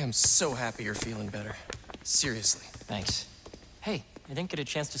 I am so happy you're feeling better. Seriously. Thanks. Hey, I didn't get a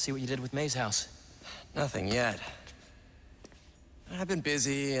chance to see what you did with May's house. Nothing yet. I've been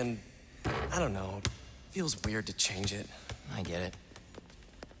busy and I don't know. It feels weird to change it. I get it.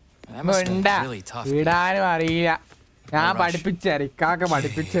 That must have been really tough. ഇടാനും അറിയില്ല. ഞാൻ പഠിപ്പിച്ചറി, കാക്ക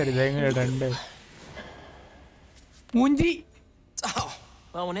പഠിപ്പിച്ചറി. എങ്ങനെയുണ്ട് മൂഞ്ചി? Oh,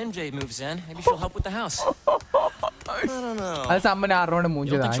 well, when MJ moves in, maybe she'll help with the house. I don't know. അത് സംഭവം അറിഞ്ഞോണ്ട്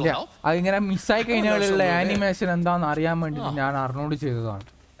മൂഞ്ചതാണ്. അതിങ്ങനെ മിസ്സായി കഴിഞ്ഞാലുള്ള ആനിമേഷൻ എന്താണെന്ന് അറിയാൻ വേണ്ടിട്ട് ഞാൻ അറിഞ്ഞോണ്ട് ചെയ്തതാണ്.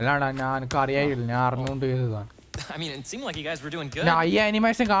 അല്ലാണ്ട് ഞാൻ എനിക്ക് അറിയായില്ല, ഞാൻ അറിഞ്ഞോണ്ട് ചെയ്തതാണ്. I mean, it seemed like you guys were doing good. ഈ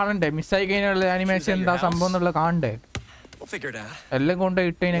ആനിമേഷൻ കാണണ്ടേ? മിസ്സായി കഴിഞ്ഞാലുള്ള ആനിമേഷൻ എന്താ സംഭവം എന്നുള്ള കാണണ്ടേ? എല്ലാം കൊണ്ട്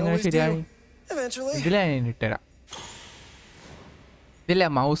ഇട്ട് എങ്ങനെ ശരിയായി? ഇതിലാ ഞാൻ ഇട്ടുതരാം. ഇതില്ല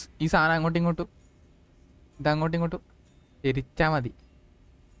മൗസ്, ഈ സാധനം അങ്ങോട്ടും ഇങ്ങോട്ടും ഇതങ്ങോട്ടും ഇങ്ങോട്ടും തിരിച്ചാ മതി.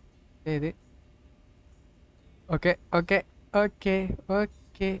 ഇത് ഓക്കെ ഓക്കെ ഓക്കെ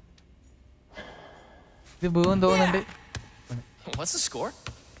ഓക്കെ. ഇത് ബൂം തോന്നുന്നുണ്ട്. What's the score?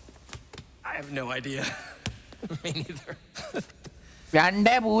 I have no idea. Me neither.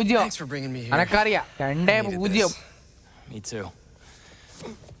 2-0. Thanks for bringing me here. അനക്കറിയാം 2-0. Me too.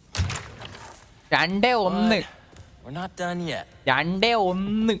 2-1. We're not done yet.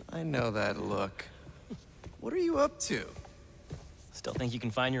 2-1. I know that look. What are you up to? Still think you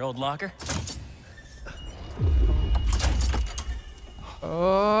can find your old locker?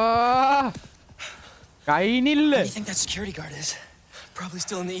 Oh, kainille. Where do you think that security guard is? Probably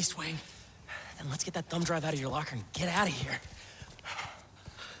still in the east wing. Then let's get that thumb drive out of your locker and get out of here.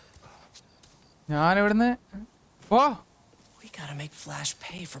 ഞാൻ ഇവിടുന്ന് We gotta make Flash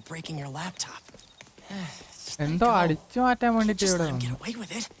pay for breaking your laptop. എന്തോ അടിച്ചു മാറ്റാൻ വേണ്ടിട്ട് ഇവിടെ Let him get away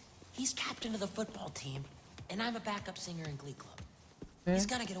with it. He's captain of the football team, and I'm a backup singer in Glee Club. He's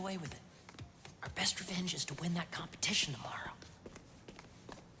gonna get away with it. Our best revenge is to win that competition tomorrow.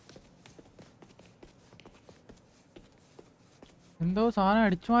 എന്തോ സാധനം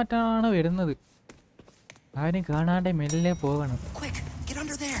അടിച്ചു മാറ്റാനാണ് വരുന്നത്. ആരും കാണാണ്ട് മെല്ലെ പോകണം. Quick, get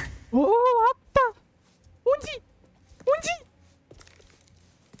under there. ഓ അപ്പ ഉഞ്ചി ഉഞ്ചി.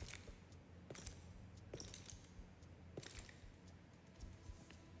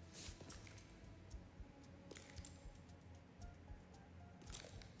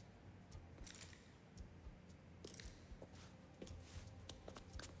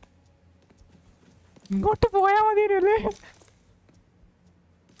 ഇങ്ങോട്ട് പോയാ മതിയല്ലേ?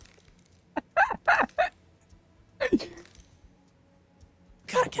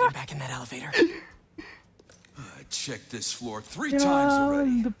 Gotta get him back in that elevator. I checked this floor 3 times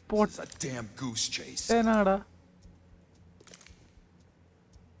already. It's a damn goose chase. Enada.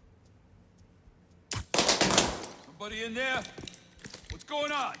 Somebody in there? What's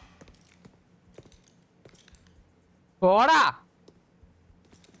going on? Poda.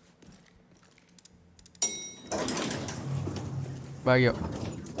 Bagyo.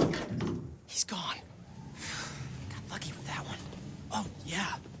 He's gone.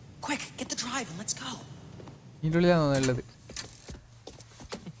 drive and let's go. ഇതിനുള്ളിലാണ് നല്ലത്.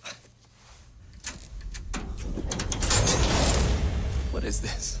 What is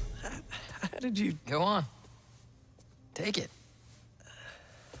this? How did you... Go on. Take it.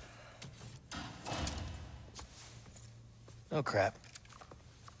 Oh, crap.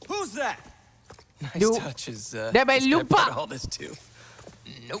 Who's that? Nice touches. All this too.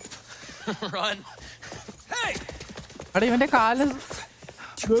 Nope. Run. Hey! അടേ ഇവന്റെ കാല്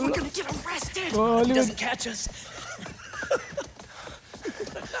We're gonna get arrested. If he doesn't catch us.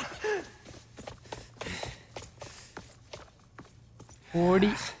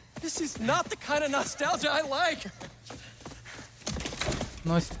 ഓടി. This is not the kind of nostalgia I like.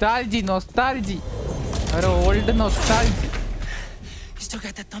 Nostalgy. Our old nostalgia. You still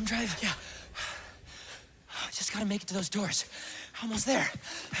got that thumb drive? Yeah. Just gotta make it to those doors. Almost there.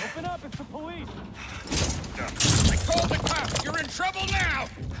 Open up, it's the police. I called the cops. You're in trouble now.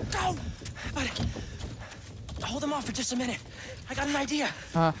 No! But hold them off for just a minute. I got an idea.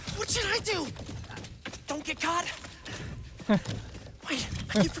 What should I do? Don't get caught. Wait,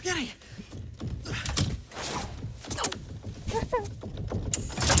 I keep forgetting.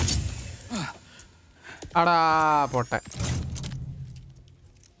 അടാ പോട്ടെ.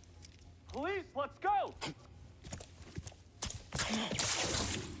 Police, let's go.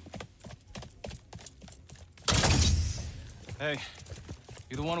 Hey,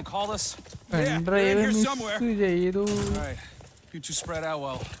 you the one who called us? Pendrive miss ചെയ്തു. All right, you two spread out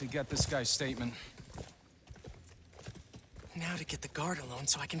while we get this guy's statement. Now to get the guard alone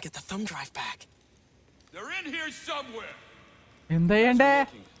so I can get the thumb drive back. They're in here somewhere. എന്താ ചെയ്യണ്ടേ?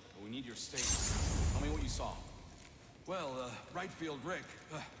 We need your statement. Tell me what you saw. Well, right field Rick,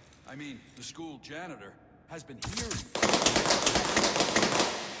 I mean the school janitor, has been hearing.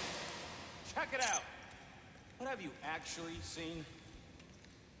 Check it out. What have you actually seen?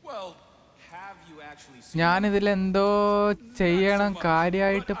 Well, have you actually seen? ഞാൻ ഇതിൽ എന്തോ ചെയ്യണം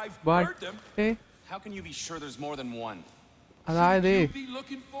കാര്യമായിട്ട്. How can you be sure there's more than one? അതായത് be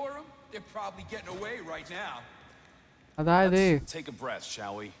looking for them? They're probably getting away right now. അതായത് Take a breath,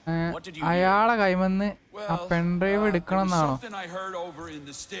 shall we? What did you അയാളെ കൈമന്ന് ആ pen drive എടുക്കണം എന്നാണോ? Something I heard over in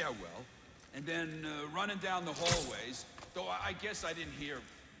the stairwell, and then running down the hallways. Though I guess I didn't hear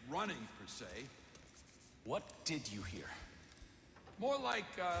running per se. What did you hear? More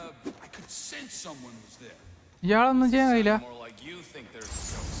like I could sense someone was there. ഇയാളൊന്നും ചെയ്യാൻ കഴിയില്ല. More like you think there's a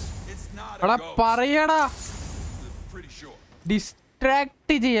ghost. It's not a എടാ ghost. പറയടാ. Pretty sure.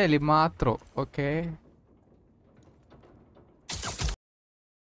 Distract ചെയ്യല് മാത്രം. Okay.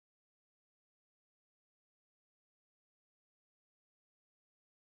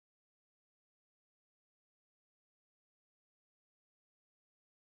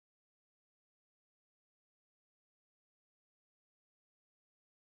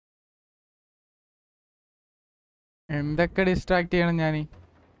 എന്തൊക്കെ distract ചെയ്യണം ഞാൻ?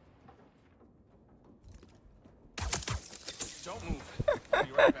 Don't move. I'll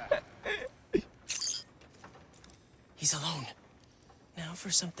be right back. He's alone. Now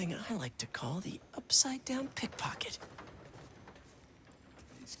for something I like to call the upside-down pickpocket.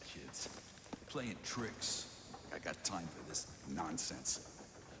 These kids playing tricks. I got time for this nonsense.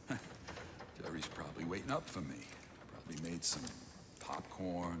 Jerry's probably waiting up for me. Probably made some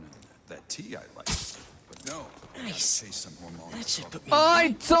popcorn and that tea I like. But no, nice. Chase some hormones. That should put me. Oh,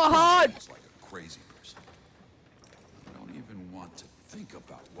 it's so hot. Like a crazy person. I don't even want to think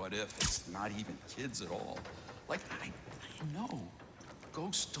about what if it's not even kids at all. Like I know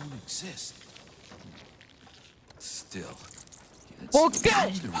ghosts don't exist. Still. Okay.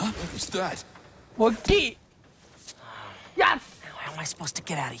 Huh? What's that? Okay. Yes. How am I supposed to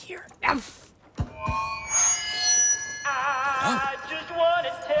get out of here? Yes. I just want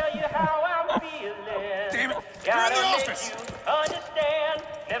to tell you how I'm feeling. Damn it! Gotta You're in the make office. you understand.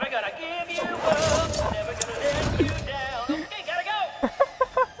 Never gonna give you up. Never gonna let you down. Okay, gotta go.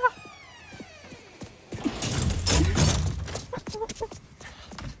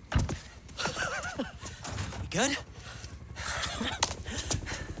 Good?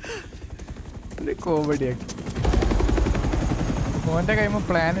 കോമഡിയാക്കി. ഓന്റെ കൈമ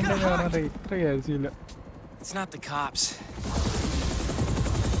plan ഉണ്ടെന്ന് പറഞ്ഞിട്ട് ഇത്ര വിചാരിച്ചില്ല. It's not the cops.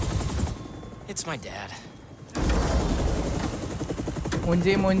 It's my dad.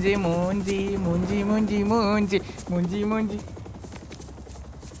 മൂഞ്ചി മൂഞ്ചി മൂഞ്ചി മൂഞ്ചി മൂഞ്ചി മൂഞ്ചി മൂഞ്ചി മൂഞ്ചി.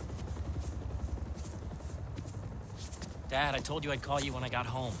 Dad, I told you I'd call you when I got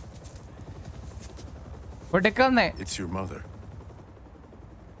home. ഒടുക്കന്നേ. It's your mother.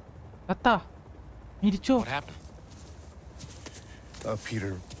 അത്താ ഇരിച്ചോ. What happened?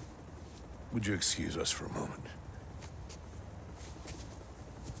 Peter, would you excuse us for a moment?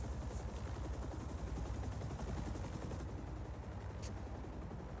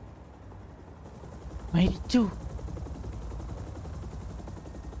 മരിച്ചു.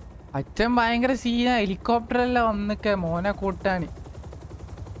 അച്ഛൻ ഭയങ്കര സീനാ. ഹെലികോപ്റ്ററെല്ലാം വന്നിക്കെ മോനെ കൂട്ടാൻ.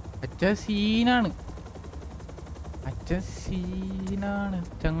 അച്ഛൻ സീനാണ്. അച്ഛൻ സീനാണ്.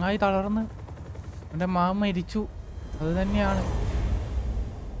 ചങ്ങായി തളർന്ന് എൻ്റെ മാമ മരിച്ചു. അത് തന്നെയാണ്,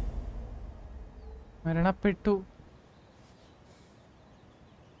 മരണപ്പെട്ടു.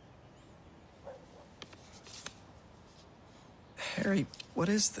 Harry, what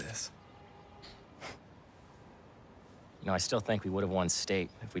is this? You know, I still think we would have won state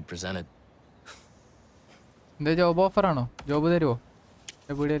if we'd presented. എന്താ ജോബ് ഓഫർ ആണോ? ജോബ് തരുമോ?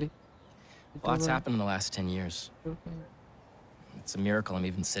 Lots happened in the last 10 years. It's a miracle I'm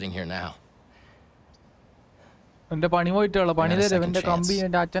even sitting here now. എന്റെ പണി പോയിട്ടുള്ള പണി തരും. എന്റെ company,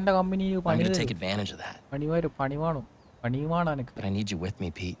 എന്റെ അച്ഛന്റെ കമ്പനി പണി take advantage of that. പണി വരും. പണി വേണം. പണി വേണം എനിക്ക്. But I need you with me,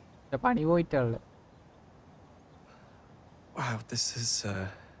 Pete. പണി പോയിട്ടുള്ള. Wow, this is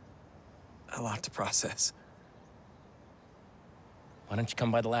a lot to process. Why don't you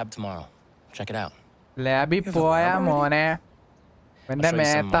come by the lab tomorrow? Check it out. ലാബിൽ പോയാ മോനെ എന്റെ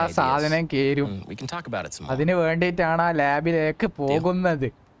മേത്ത സാധനം കേരും. We can talk about it some more. അതിന് വേണ്ടിയിട്ടാണ് ആ ലാബിലേക്ക് പോകുന്നത്.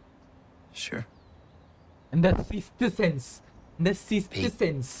 Sure. In the sixth sense. In the sixth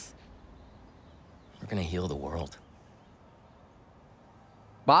sense. We're gonna heal the world.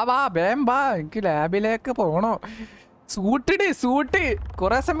 ബാ ബേം ബാ. എനിക്ക് ലാബിലേക്ക് പോകണോ. സൂട്ടിട് സൂട്ട്.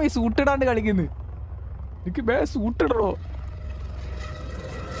 കുറെ സമയം സൂട്ടിടാണ്ട് കളിക്കുന്നു. എനിക്ക് ബേ സൂട്ടിടണോ.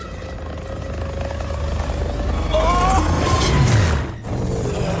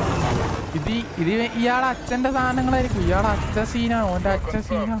 ഇത് ഇയാളെ അച്ഛന്റെ സാധനങ്ങളായിരിക്കും. ഇയാളെ അച്ഛ സീനാണ്. ഓന്റെ അച്ഛ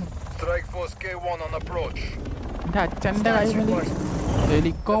സീനാണ്. എന്റെ അച്ഛന്റെ കയ്യിൽ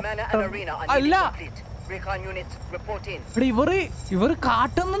ഹെലികോപ്റ്റർ അല്ല. ഇവര്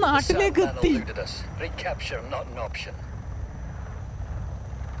കാട്ടുന്ന നാട്ടിലേക്ക് എത്തി.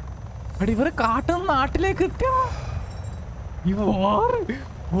 ഇവര് കാട്ടുന്ന നാട്ടിലേക്ക് എത്തിയ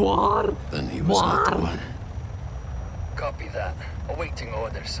Copy that. Awaiting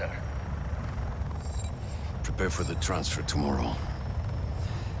orders, sir. Prepare for the transfer tomorrow.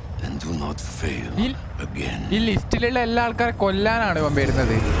 And do not fail again. ഈ ലിസ്റ്റിലുള്ള എല്ലാ ആൾക്കാരെ കൊല്ലാനാണ് ഇവൻ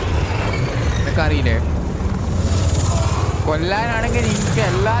വരുന്നത്. നിനക്ക് അറിയില്ലേ? കൊല്ലാനാണെങ്കിൽ എനിക്ക്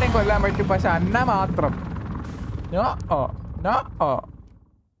എല്ലാരെയും കൊല്ലാൻ പറ്റും. പക്ഷെ അന്ന മാത്രം.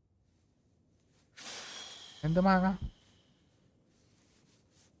 എന്ത് മാങ്ങ?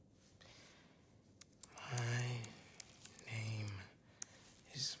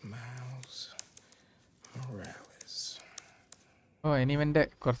 ഓ ഇനി ഇവന്റെ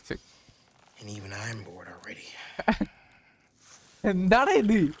കുറച്ച് എന്താണ്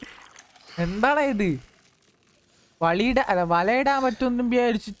ഇത്? എന്താണ് ഇത്? വലയിടാൻ പറ്റുമെന്നും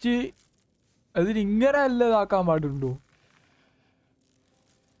വിചാരിച്ചിട്ട് അതിനിങ്ങനെ അല്ല ഇതാക്കാൻ പാടുണ്ടോ?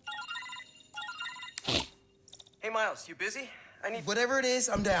 Hey Miles, you busy? I need whatever it is,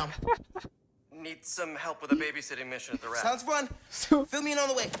 I'm down. Need some help with a babysitting mission at the rap. Sounds fun. Fill me in on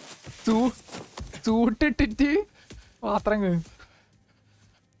the way. സൂട്ടിട്ടിട്ട് പാത്രങ്ങൾ.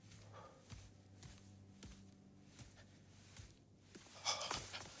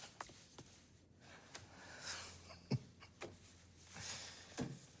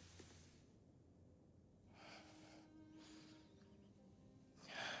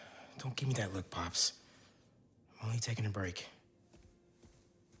 Don't give me that look, Pops. I'm only taking a break.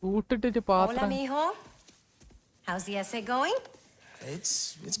 Hola, mijo. How's the essay going?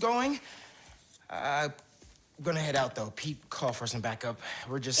 It's going. I'm gonna head out though. Pete called for some backup.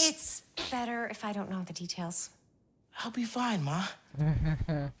 We're just. It's better if I don't know the details. I'll be fine, Ma.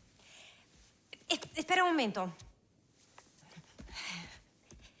 Espera un momento.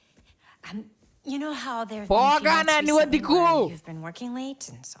 You know how there's you've been working late,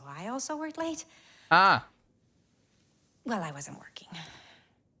 and so I also worked late? Well, I wasn't working.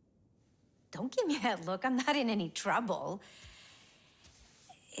 Don't give me that look. I'm not in any trouble.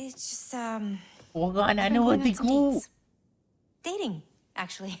 It's just, dating,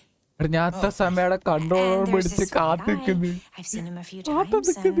 actually. I've seen him a few times,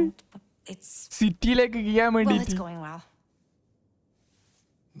 and it's going well.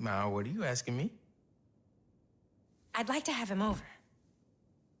 Ma, what are you asking me? I'd like to have him over.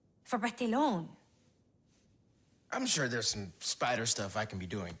 For Barthelone. I'm sure there's some spider stuff I can be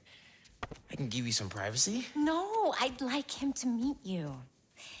doing. I can give you some privacy. No, I'd like him to meet you.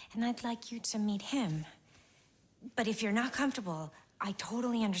 And I'd like you to meet him. But if you're not comfortable, I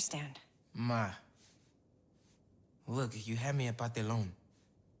totally understand. Ma, look, you had me at Barthelone.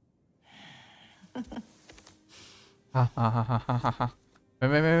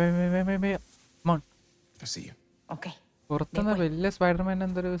 Wait. Come on. I'll see you. Okay. പുറത്തുനിന്ന് വലിയ Spiderman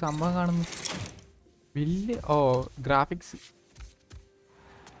എന്തൊരു സംഭവം കാണുന്നു. വലിയ ഓ graphics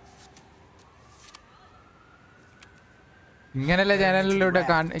ഇങ്ങനെയുള്ള ചാനലിലൂടെ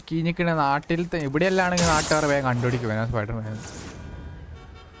കീഞ്ഞിക്കുന്ന നാട്ടിലത്തെ എവിടെയെല്ലാണെങ്കിൽ നാട്ടുകാർ വേഗം കണ്ടുപിടിക്കും Spiderman.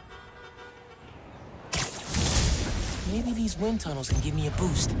 Maybe these wind tunnels can give me a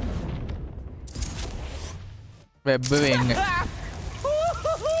boost. Web വേങ്ങ്.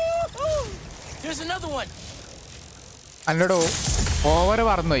 There's another one. അല്ലടോ over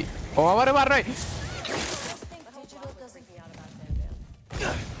പറഞ്ഞോയി.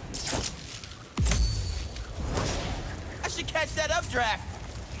 I should catch that updraft.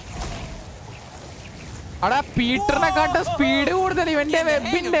 അടാ പീറ്ററിനെക്കാട്ട് സ്പീഡ് കൂടുതൽ ഇവന്റെ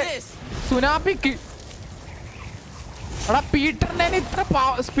വെബിന്റെ സുനാപ്പിക്ക്. അടാ പീറ്ററിനെ ഇത്ര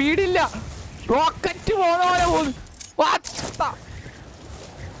സ്പീഡില്ല. റോക്കറ്റ് പോകുന്ന പോലെ പോകുന്നു.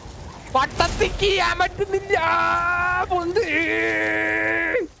 പട്ടത്തിക്ക് ചെയ്യാൻ പറ്റുന്നില്ല.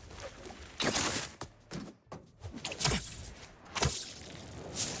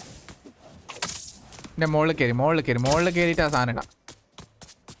 മുകളിൽ കയറിയിട്ട് ആ സാധനം ഇടാം.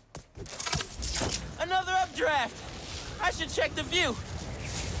 Another updraft. I should check the view.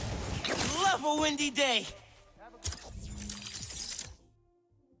 Love a windy day.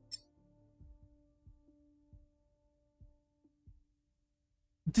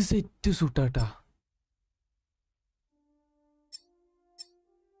 ഇത് സെറ്റ് സൂട്ടാട്ടാ.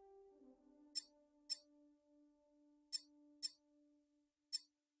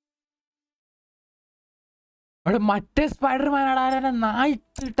 അവിടെ മറ്റേ സ്പൈഡർമാൻ ആടാ നായി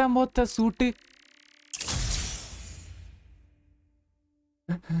കിട്ടാൻ പോത്ത suit.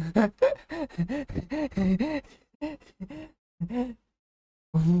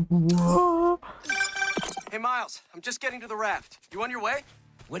 Hey Miles, I'm just getting to the raft. You on your way?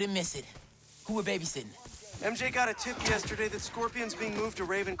 Wouldn't miss it. Who we're babysitting? MJ got a tip yesterday that Scorpion's being moved to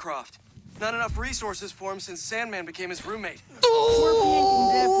Ravencroft. Not enough resources for him since Sandman became his roommate. Scorpion can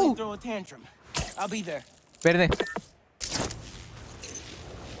definitely throw a tantrum. I'll be there. വരുന്നേ.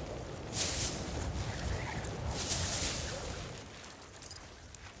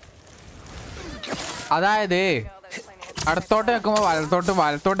 അതായത് അടുത്തോട്ട് വെക്കുമ്പോൾ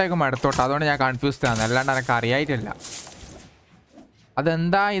വലത്തോട്ടേക്കുമ്പോൾ അടുത്തോട്ട്. അതുകൊണ്ട് ഞാൻ confused ആണ്, അല്ലാണ്ട് എനിക്ക് അറിയായിട്ടില്ല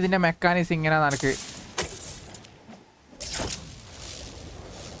അതെന്താ ഇതിന്റെ മെക്കാനിസം ഇങ്ങനെ. നിനക്ക്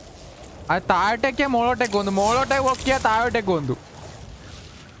അത് താഴോട്ടേക്കാ മുകളോട്ടേക്ക് വന്നു, മുകളോട്ടേക്ക് നോക്കിയാ താഴോട്ടേക്ക് വന്നു.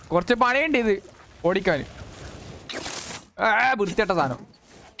 കുറച്ച് പണിയുണ്ട് ഇത് ഓടിക്കാൻ. വൃത്തിയായിട്ട സാധനം.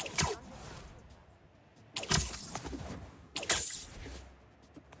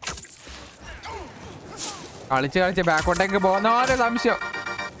 കളിച്ച് ബാക്കോട്ടേക്ക് പോകുന്ന പോലെ സംശയം.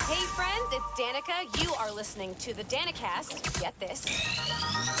 Hey friends, it's Danica. You are listening to the Danicast. Get this.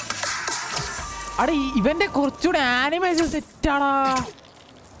 അടെ ഇവന്റെ കുറച്ചുകൂടെ ആനിമേഷൻ സെറ്റാടാ.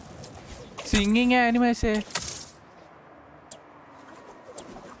 Singing animation.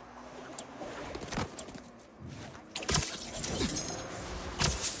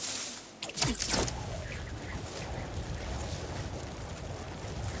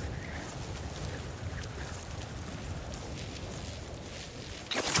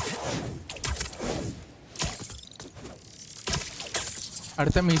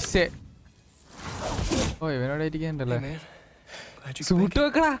 അടുത്ത മിസ്സേ. ഓ ഇവനോട് ഇരിക്കണ്ടല്ലേ. സൂട്ട്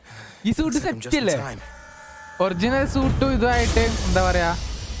വെക്കടാ. ഈ സൂട്ട് സെറ്റ് അല്ലേ? ഒറിജിനൽ സൂട്ടും ഇതുമായിട്ട് എന്താ പറയാ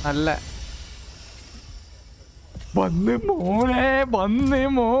നല്ല. വന്ന്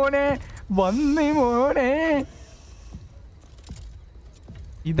മോനെ.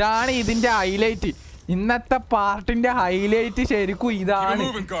 ഇതാണ് ഇതിന്റെ ഹൈലൈറ്റ്. ഇന്നത്തെ പാർട്ടിന്റെ ഹൈലൈറ്റ് ശരിക്കും ഇതാണ്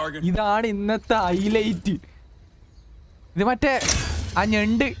ഇന്നത്തെ ഹൈലൈറ്റ്. ഇത് മറ്റേ ആ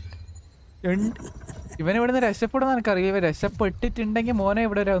ഞണ്ട് ഇവനിവിടുന്ന് രക്ഷപ്പെടുന്ന എനിക്കറിയാം. ഇവ രക്ഷപ്പെട്ടിട്ടുണ്ടെങ്കിൽ മോനെ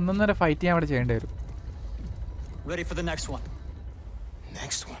ഇവിടെ ഒരു 1.5 ഫൈറ്റ് ഞാൻ ഇവിടെ ചെയ്യേണ്ടി വരും. Ready for the next one.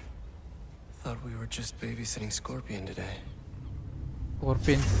 Next one? Thought we were just babysitting Scorpion today.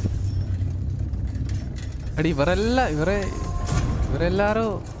 Scorpion. അടി ഇവരെല്ലാരും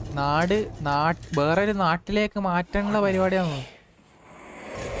വേറൊരു നാട്ടിലേക്ക് മാറ്റാനുള്ള പരിപാടിയാണ്.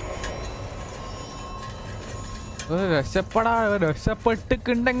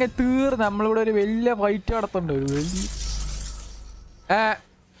 രക്ഷപ്പെട്ടിട്ടുണ്ടെങ്കിൽ നമ്മളിവിടെ ഒരു വലിയ ഫൈറ്റ് നടത്തുന്നുണ്ട്. ഒരു വലിയ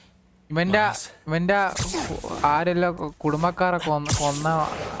ഇവന്റെ ആരെല്ലാം കുടുംബക്കാരെ കൊന്ന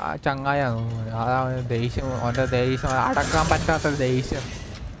ചങ്ങായാന്ന് തോന്നുന്നു. അതാ ദേഷ്യം, അവന്റെ ദേഷ്യം അടക്കാൻ പറ്റാത്ത ദേഷ്യം.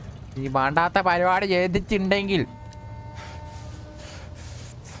 ഈ വേണ്ടാത്ത പരിപാടി ചെയ്തിട്ടുണ്ടെങ്കിൽ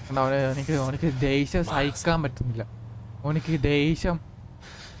അവനക്ക് ദേഷ്യം സഹിക്കാൻ പറ്റുന്നില്ല. അവനക്ക് ദേഷ്യം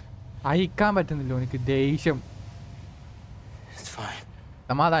ദേഷ്യം.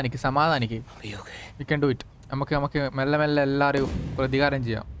 സമാധാനിക്ക്. We can do it. നമുക്ക് മെല്ലെ എല്ലാവരും പ്രതികാരം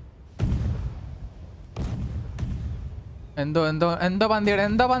ചെയ്യാം. എന്തോ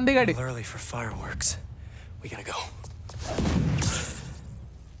പന്തികേട് early for fireworks. We gotta go.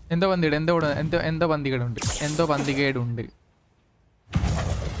 എന്തോ പന്തികേടുണ്ട്.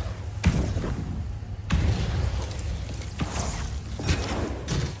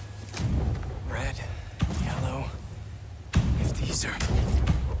 Red, yellow. If these are...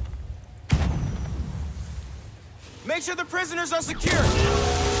 Make sure the prisoners are secure.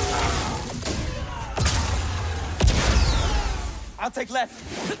 I'll take left.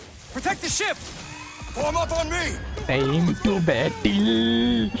 Protect the ship. Form up on me. Time to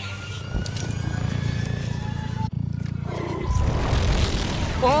battle.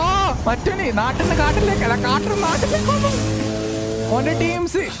 മറ്റേ നാട്ടിലേക്ക് ഓന്റെ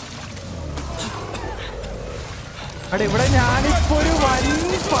ടീംസ്. അവിടെ ഇവിടെ ഞാനിപ്പോ ഒരു വൻ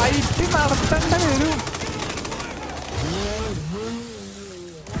fight നടത്തേണ്ട വരും.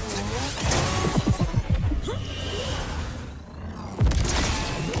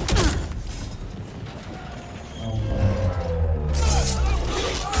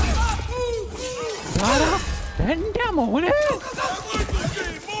 എന്റെ മോനെ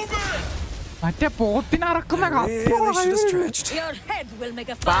മറ്റേ പോത്തിനറക്കുന്ന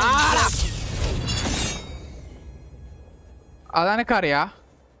അതെനിക്കറിയാ.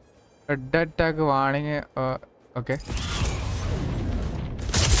 Red attack വാണിങ്. Okay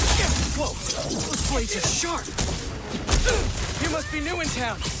You must be new in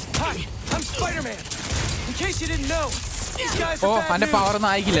town. Hi, I'm Spider-Man. In case you didn't know, these guys are bad എന്റെ news. പവറൊന്നും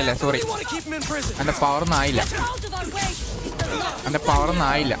ആയിക്കില്ലല്ലേ. Sorry, We want to keep him in prison. എന്റെ പവറൊന്നും ആയില്ല.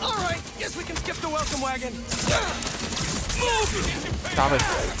 All right, guess we can skip the welcome wagon.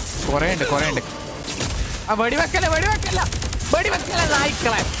 കൊറേ ഉണ്ട്. വെടിവെക്കല്ല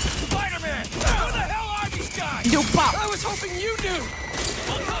നായിക്കളെ. Spider-Man, who the hell are these guys? I was hoping you knew.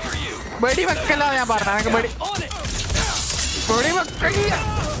 We'll cover you. വെടിവെക്കല്ല ഞാൻ പറഞ്ഞ. വെടിവെക്കില്ല.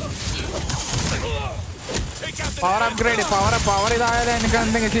 Power upgrade, power ഇതായാലും എനിക്ക്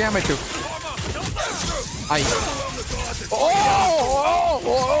എന്തെങ്കിലും ചെയ്യാൻ പറ്റൂ.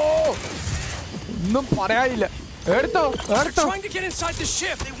 ഒന്നും പറയാനില്ല. എടുത്തോ.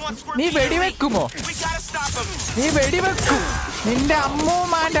 നീ വെടിവെക്കുമോ? നീ വെടിവെക്കും. നിന്റെ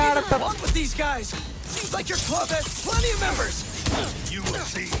അമ്മൂമാന്റെ അടുത്ത്. Like your club has plenty of members. You will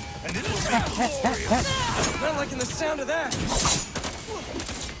see, and it will be glorious. Not liking the sound of that.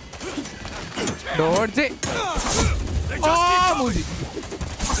 Dodge. Muji.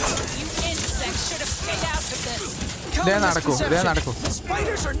 You insects should have stayed out of this. They നടക്കൂ.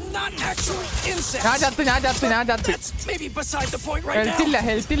 Spiders are not actually insects. ഞാൻ ചത്ത്. That's maybe beside the point right now.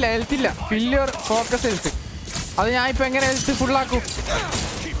 Health ഇല്ല. Fill your focus health. അത് ഞാൻ ഇപ്പൊ എങ്ങനെ health ഫുള്ളാക്കും?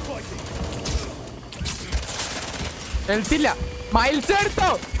 Health ഇല്ല. Miles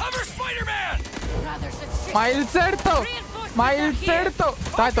എടുത്തോ.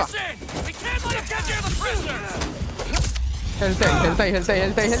 താഴ്ത്തോ. ഹെൽത്ത്.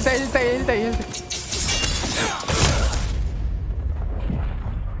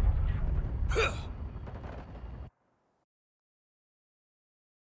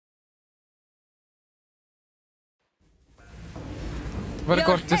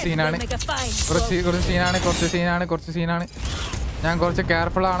 കുറച്ച് സീനാണ്. ഞാൻ കുറച്ച്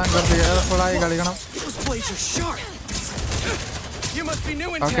കെയർഫുള്ളാണ്. കുറച്ച് കെയർഫുള്ളായി കളിക്കണം.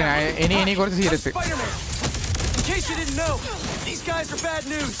 ഓക്കെ, ഇനി കുറച്ച് serious. In case you didn't know, these guys are bad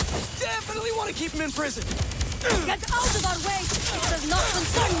news. Definitely want to keep him in prison. Get out of our way. It does not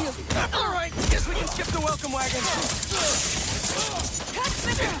concern you. All right, guess we can skip the welcome wagon.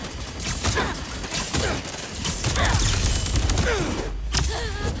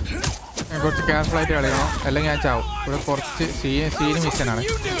 കുറച്ച് കെയർഫുള്ളായിട്ട് കളിക്കണം, അല്ലെങ്കിൽ ഞാൻ ചാവും. ഇവിടെ കുറച്ച് scene മിഷനാണ്.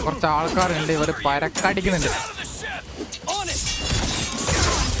 കുറച്ച് ആൾക്കാരുണ്ട്, ഇവർ പരക്കടിക്കുന്നുണ്ട്.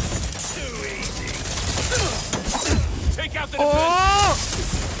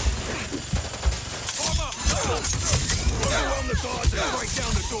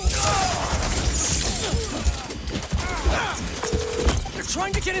 They're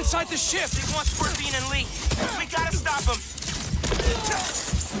trying to get inside the ship. They want Scorpion and Lee. We gotta stop them.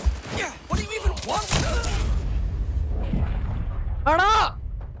 What do you even want?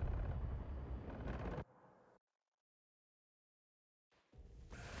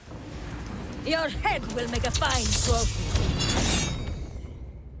 Your head will make a fine trophy.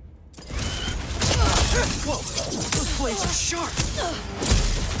 Whoa, those blades are sharp.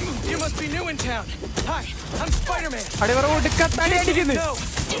 You must be new in town. Hi, I'm Spider-Man. No,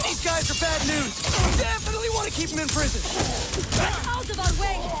 these guys are bad news. Definitely want to keep him in prison. Get out of our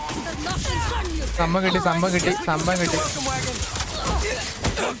way. It does not concern you. സംഭവം കിട്ടി. Welcome wagon.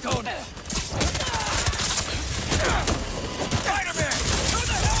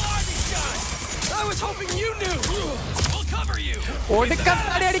 hoping you knew. We'll cover you.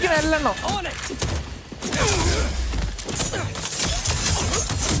 ഒടുക്കത്തടി അടിക്കുന്നല്ലോ. On it.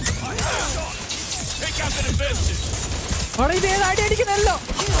 Take out the defenses. അവിടെ ഇതേത് അടി അടിക്കുന്നല്ലോ.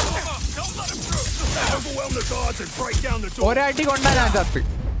 Overwhelm the guards and break down the door. ഒരടി കൊണ്ടാ ഞാൻ ചത്ത്.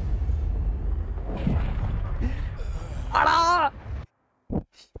 അടാ.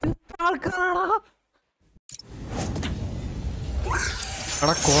 ആൾക്കാരാടാ.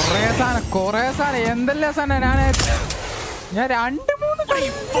 എടാ കൊറേ സാധനം എന്തെല്ലാം സാധനം ഞാൻ 2-3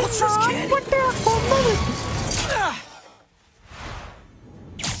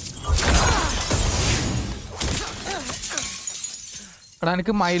 എടാ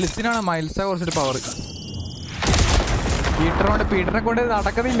എനിക്ക് മൈൽസാ കുറച്ചിട്ട് പവർ. പീറ്ററിനെ കൊണ്ട്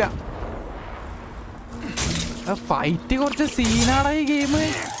നടക്കുന്നില്ല. ഫൈറ്റ് കുറച്ച് സീനാടാ ഈ ഗെയിം.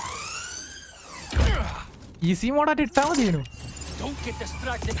 ഈസി മോഡായിട്ട് ഇട്ടാ മതിയേനു.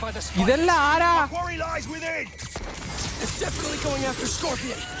 ഇതെല്ലാം ആരാ?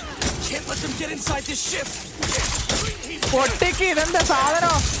 പൊട്ടിക്ക് ഇതെന്താ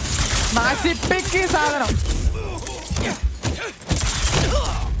സാധനം? നശിപ്പിക്ക് സാധനം.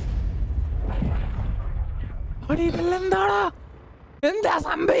 ഇതെല്ലാം എന്താടാ? എന്താ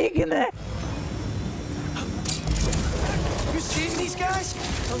സംഭവിക്കുന്നത്?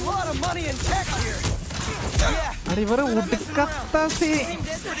 ഇവര് ഉടുക്കത്ത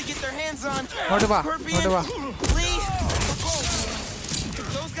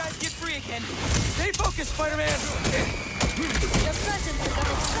Stay focused, Spider-Man. Your presence is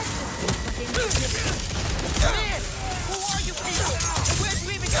Man, who are you people? Where'd you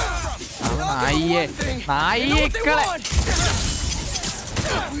even come from?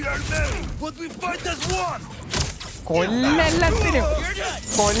 We are many, but we fight as one. കൊല്ലെല്ലാത്തിനും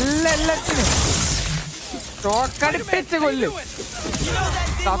ചോക്കടിപ്പിച്ച് കൊല്ലും.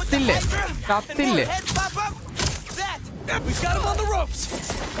 കത്തില്ലേ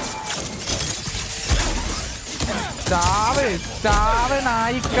ചാവ്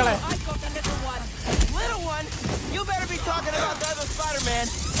നായിക്കളെ. Little one, you better be talking about the other Spider-Man,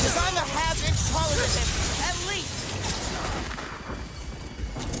 because I'm a half-inch taller than him, at least.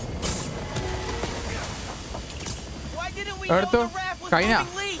 Why didn't we know the raft was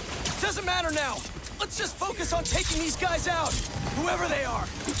moving late? Doesn't matter now. Let's just focus on taking these guys out, whoever they are.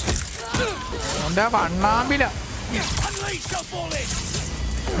 Unleash the bullets.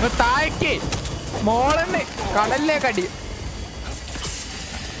 താഴേക്ക് മോളെന്ന് കടലിലേക്കടി.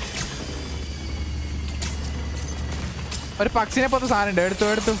 ഒരു പക്ഷിനെ പോലത്തെ സാധനം ഉണ്ട്.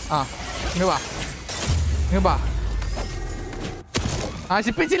 എടുത്തു. ആ ഇങ്ങ് വാ.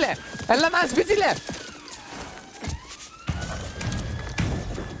 നശിപ്പിച്ചില്ലേ? എല്ലാം നശിപ്പിച്ചില്ലേ?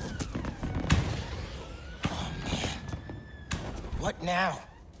 What now?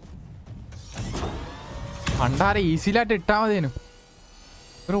 പണ്ടാരെ ഈസിയിലായിട്ട് ഇട്ടാ മതിയേനു.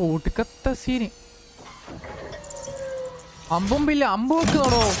 ഒരു ഒടുക്കത്ത സീന്. അമ്പും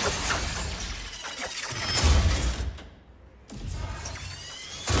വെക്കുന്നോടോ.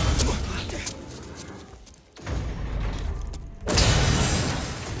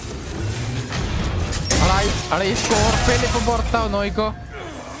 ഈ സ്കോർപ്പിയൻ ഇപ്പൊ പുറത്താവും നോയിക്കോ.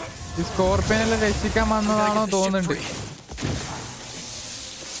 ഈ സ്കോർപ്പിയനെല്ലാം രക്ഷിക്കാൻ വന്നതാണോ തോന്നുന്നുണ്ട്.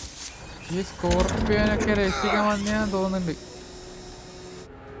 ഈ സ്കോർപ്പിയനൊക്കെ രക്ഷിക്കാൻ വന്നതാ തോന്നുന്നുണ്ട്.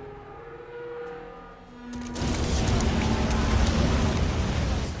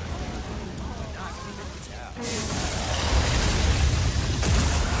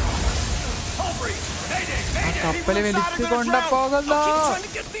 കപ്പല് വലിച്ചു കൊണ്ടുപോകുന്നു.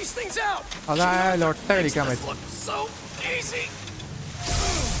 അതാ ലൊട്ട വലിക്കാൻ പറ്റും.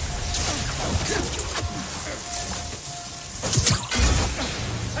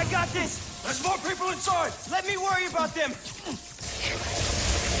 I got this. There's more people inside. Let me worry about them.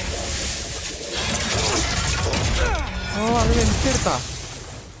 Oh, അത് വലിച്ചെടുത്താ.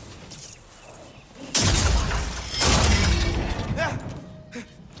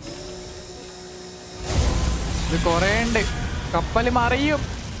 ഇത് കൊറേ ഉണ്ട്. കപ്പല് മറിയും.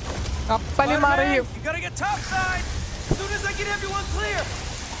 You gotta get topside. As soon as I get everyone clear.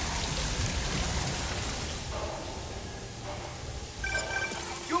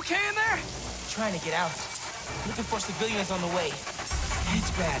 You okay in there? Trying to get out. Looking for civilians on the way.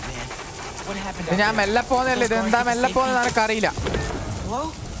 It's bad, man. What happened? ഞാൻ മെല്ലെ പോകുന്നല്ലേ. ഇതെന്താ മെല്ലെ പോകുന്നത് എനിക്കറിയില്ല. Hello?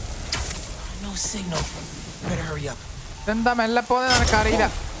 No signal. Better hurry up. ഇതെന്താ മെല്ലെ പോകുന്നത് എനിക്കറിയില്ല.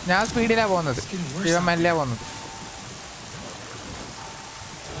 ഞാൻ സ്പീഡിലാ പോകുന്നത്. ഇവൻ മെല്ലെ പോകുന്നത്.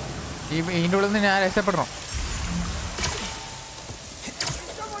 ഇതിൻ്റെ ഉള്ളിൽ നിന്ന് ഞാൻ രക്ഷപ്പെടണം.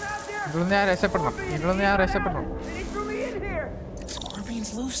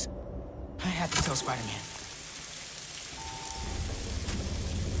 Scorpion's loose. I have to tell Spider-Man.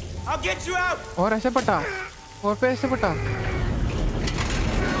 I'll get you out. और ऐसे पटा और पे ऐसे पटा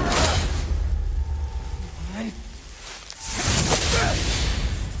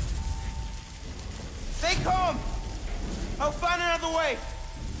Stay calm. I'll find another way.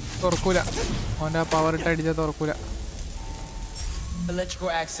 തുറക്കൂല ഓന്റെ പവർ ഇട്ട് അടിച്ച തുറക്കൂല Electrical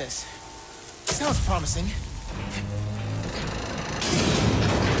access. Sounds promising.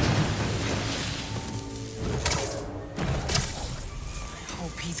 Oh,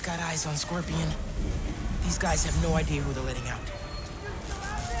 Pete's got eyes on Scorpion. These guys have no idea who they're letting out.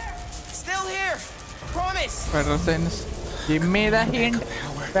 Still here. Promise. Better sense. Give me the hint.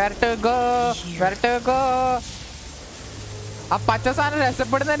 Where to go? Where to go? ആ പച്ച സാധനം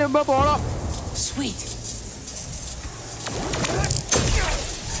രസപ്പെടുന്നതിന് മുമ്പ് പോണോ? Sweet.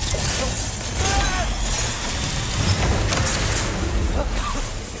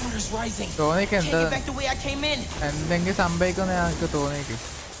 Water's rising. തോന്നിക്ക് Can't എന്താ get back the way I came in. എന്തെങ്കിലും സംഭവിക്കുന്ന എനിക്ക് തോന്നിക്ക്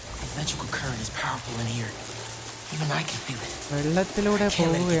Electrical current is powerful in here. Even I can feel it. വെള്ളത്തിലൂടെ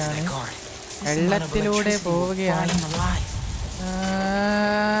Can't let it get to പോവുകയാണ് that guard. വെള്ളത്തിലൂടെ പോവുകയാണ് Fry him alive.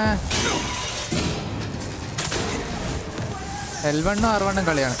 L1 R1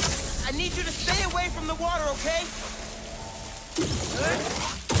 കളിയാണ് I need you to stay away from the water, okay?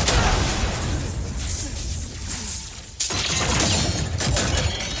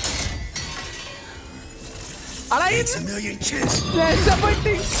 It's a million kids.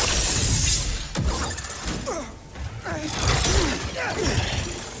 രക്ഷപ്പെട്ടി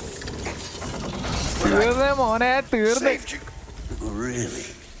തീർന്നേ മോനെ തീർന്നേ Really?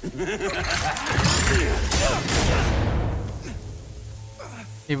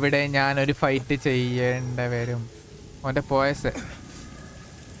 ഇവിടെ ഞാനൊരു fight ചെയ്യേണ്ട വരും ഓന്റെ പോയസ്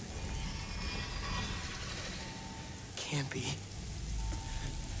Can't be.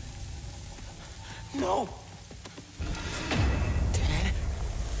 No.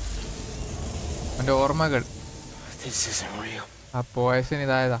 ഓന്റെ ഓർമ്മകൾ This isn't real. ആ പോയസിന്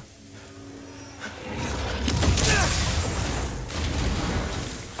ഇതായതാ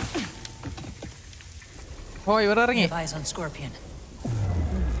ഓ ഇവർ ഇറങ്ങി Eyes on Scorpion.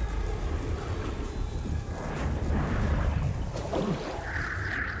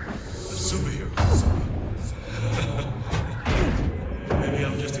 Superhero. Maybe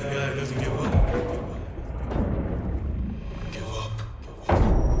I'm just a guy who doesn't give up. Give up.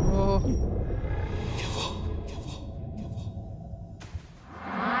 Oh. Give up.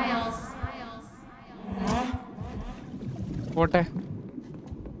 Miles. പോട്ടെ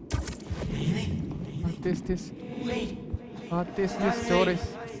What is this? What is this stories?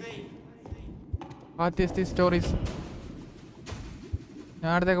 What is this stories?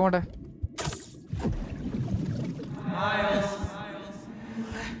 ഞാൻ അടുത്തേക്ക് പോട്ടെ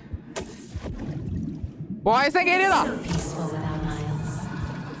പോയസം കയറിയതാ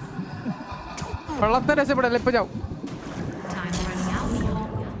വെള്ളത്തെ രസപ്പെടല്ലേ ഇപ്പൊ ചാവും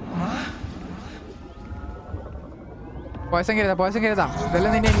പോയസം കയറിയതാ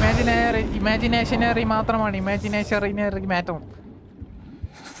ഇതെല്ലാം നിന്റെ ഇമാജിനേഷനറി മാത്രമാണ് ഇമാജിനേഷനറി മാറ്റം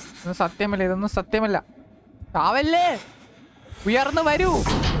ഇതൊന്നും സത്യമല്ല ചാവല്ലേ ഉയർന്നു വരൂ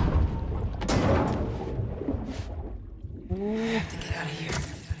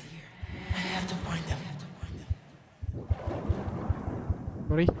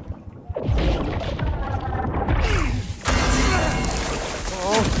സോറി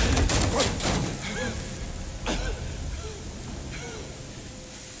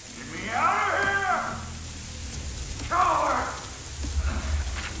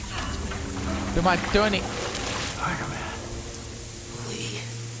ഇത് മറ്റോന്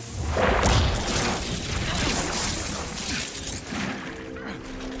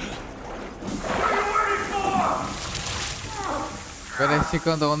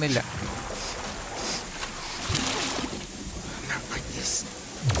രക്ഷിക്കാൻ തോന്നില്ല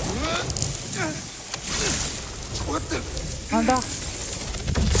എന്താ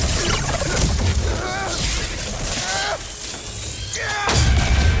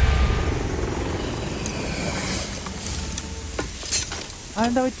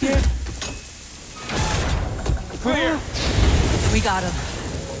എന്താ പറ്റിയേ We got him.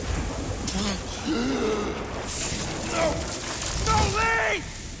 No, Lee!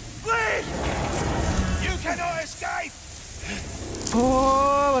 Lee! You cannot escape! ഓ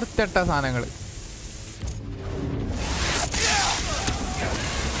വൃത്തിട്ട സാധനങ്ങള്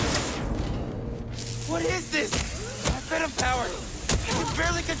What is this? Venom power. I can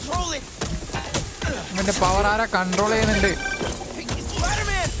barely control it. ഇവന്റെ പവർ ആരാ കൺട്രോൾ ചെയ്യുന്നുണ്ട്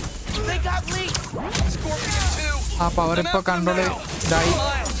Spider-Man! They got Lee! Scorpion 2! ആ പവർ ഇപ്പൊ കൺട്രോൾ ഇതായി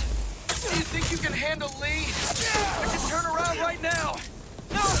Do you think you can handle Lee? I can turn around right now.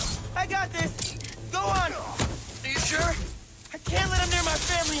 No, I got this. Go on. Are you sure? I can't let him near my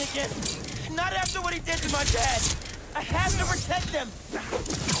family again. Not after what he did to my dad. I have to protect them.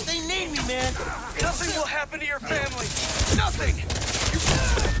 They need me, man. Nothing will happen to your family. Nothing.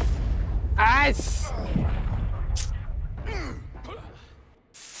 Ice.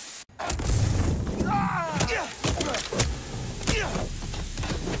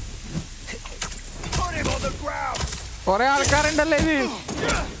 Put him on the ground. Kore aalkarundalle idu.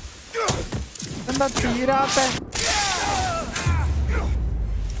 Endha theeraathe.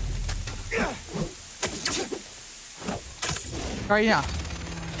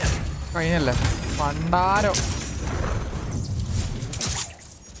 Kaiyalla. Pandaro.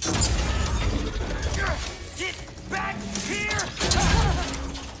 Get back here.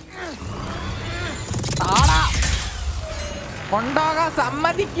 Taada. Kondaga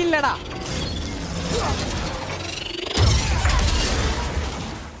sammadikillada.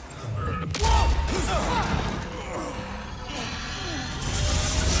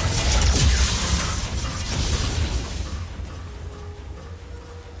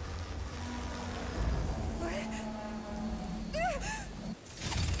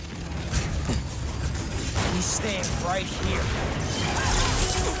 He's staying right here.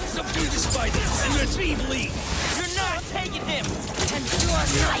 Subdue the spider and retrieve Lee. You're not taking him. And you are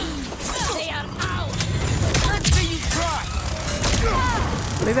naive. They are out. Let's see you try.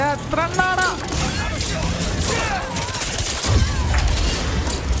 Ida etrannada.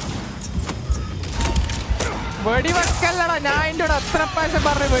 Vedi vekkallada ഞാൻ ഇന്നോട് എത്ര പ്രാവശ്യം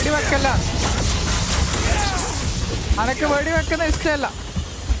പറഞ്ഞു വെടി വെക്കല്ല. അനക്ക് വെടി വെക്കുന്ന ഇഷ്ടമല്ല.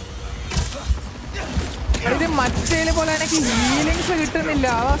 ഇത് മറ്റേല് പോലെ എനിക്ക് ഹീലിങ്സ് കിട്ടുന്നില്ല.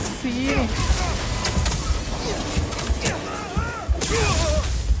 അതാ scene.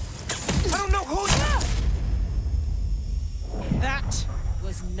 That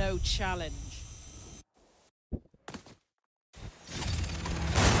was no challenge.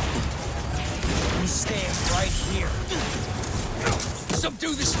 He's staying right here.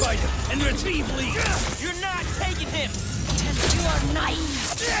 Subdue the spider and retrieve Lee. You're not taking him. And you are naive.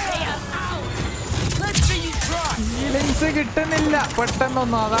 They are out. Let's see you try. Healings കിട്ടുന്നില്ല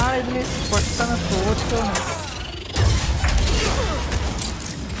പെട്ടെന്നൊന്നും. അതാണ് ഇതില് പെട്ടെന്ന് തോറ്റോന്ന്.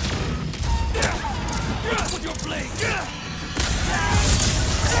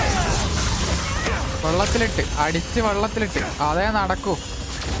 വെള്ളത്തിലിട്ട് അടിച്ച് വെള്ളത്തിലിട്ട് അതേ നടക്കൂ.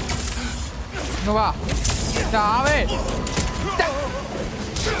 ഇങ്ങ് വാ ചാവേ.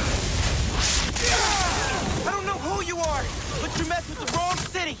 I don't know who you are, but you mess with the wrong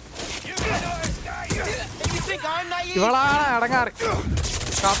city. And you think I'm naive? ഇവളാണ് അടങ്ങാറ്.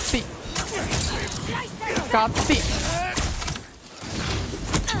 കത്തി കത്തി.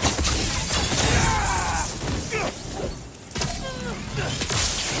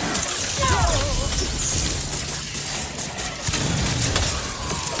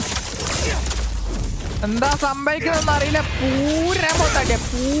 എന്താ സംഭവിക്കുന്നതെന്ന് അറിയില്ല. പൂരം പൊത്തടിയ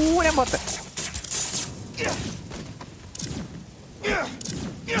പൂരം പൊത്ത്.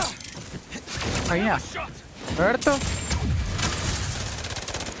 എടുത്തു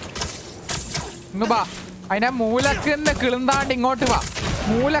ഇങ്ങ് വാ. അതിനെ മൂലക്കുന്ന് കിളുന്താണ്ട് ഇങ്ങോട്ട് വാ.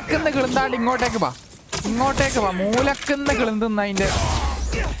 മൂലക്കുന്ന് കിളുന്താണ്ട് ഇങ്ങോട്ടേക്ക് വാ. ഇങ്ങോട്ടേക്ക് വാ. മൂലക്കുന്ന് കിളുന്തുന്ന അതിന്റെ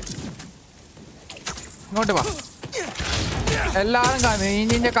ഇങ്ങോട്ട് വാ. എല്ലാരും കാണുന്നു.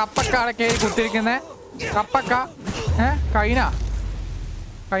 ഇഞ്ഞിന്റെ കപ്പക്ക അടക്കേ കുത്തിരിക്കുന്നേ. കപ്പക്ക കൈന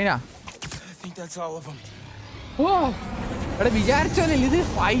കൈന. ഓ എടാ വിചാരിച്ചോല്ലേ ഇത്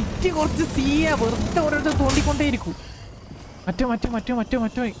ഫൈറ്റ് കുറച്ച് സീയാ. വെറുതെ ഓരോരുത്തർ തോണ്ടിക്കൊണ്ടേയിരിക്കും. മറ്റോ മറ്റോ മറ്റോ മറ്റോ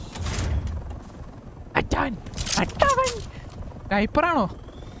മറ്റോ അറ്റാൻ അറ്റാവൻ സ്നൈപ്പറാണോ?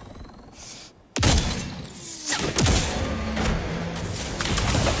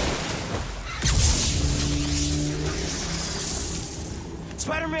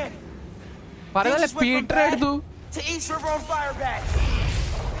 Spider-Man. പറയല്ലേ പീറ്റർ എടുത്തു. To each your own fire back.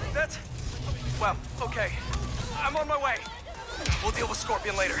 That's well, okay. I'm on my way. We'll deal with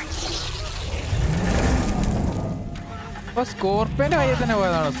Scorpion later. അപ്പൊ സ്കോർപ്പിയന്റെ കയ്യിൽ തന്നെ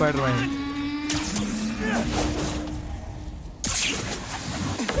പോയതാണോ Spiderman?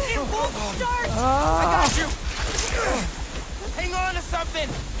 It won't start. I got you. Hang on to something.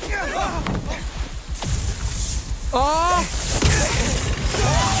 Oh!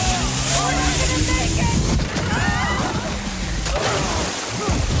 We're not gonna make it.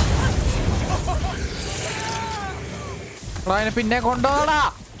 അതിനെ പിന്നെ കൊണ്ടുപോടാ.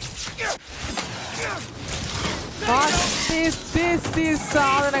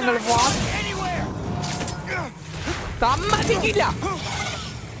 സാധനങ്ങൾ സമ്മതിക്കില്ല.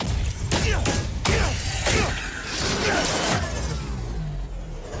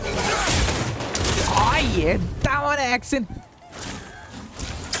 That one action.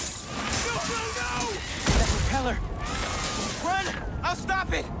 That propeller. Run! I'll stop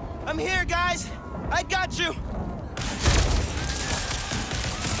it. I'm here, guys. I got you.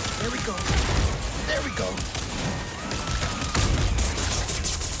 There we go. There we go.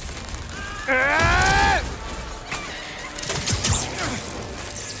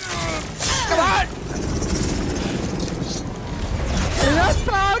 Come on!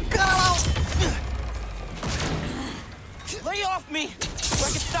 Lay off me so I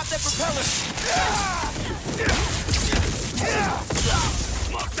can stop that propeller.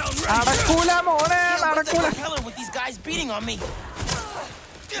 Can't let that propeller with these guys beating on me.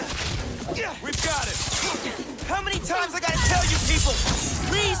 We've got it. How many times I gotta tell you people?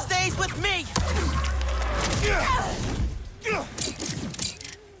 Please stays with me.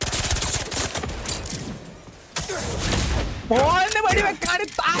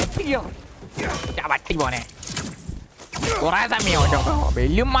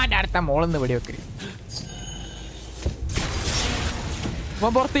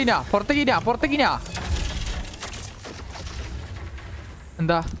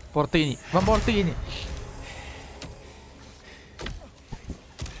 എന്താ പുറത്തേക്ക് ഇവൻ പുറത്തേക്ക്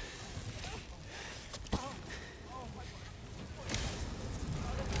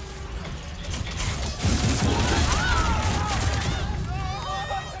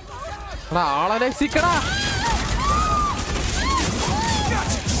ആളെ രക്ഷിക്കടാ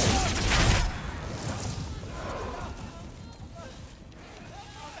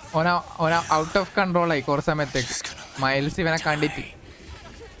ഓന out of control ആയി കുറച്ച് സമയത്തേക്ക് miles ഇവനെ കണ്ടിട്ട്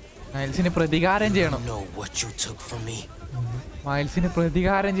മൈൽസിന് പ്രതികാരം ചെയ്യണം മൈൽസിന്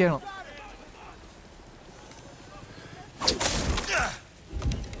പ്രതികാരം ചെയ്യണം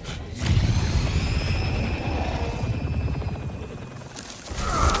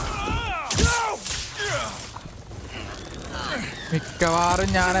മിക്കവാറും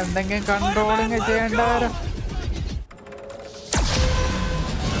ഞാൻ എന്തെങ്കിലും കൺട്രോളിങ് ചെയ്യേണ്ടവരും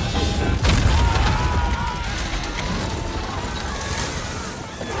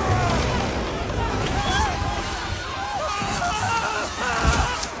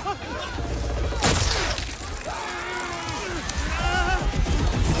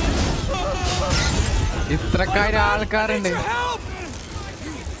ഇത്രക്കാര് ആൾക്കാരുണ്ട്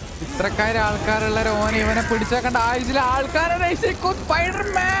ഇത്രക്കാര് ആൾക്കാരുള്ള ഓൻ ഇവനെ പിടിച്ചേക്കേണ്ട ആവശ്യമില്ല ആൾക്കാരെ രക്ഷിക്കും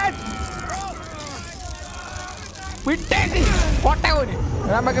സ്പൈഡർമാൻ വിട്ടേക്ക് കോട്ടെ ഓന്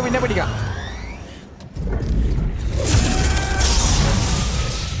നമുക്ക് പിന്നെ പിടിക്കാം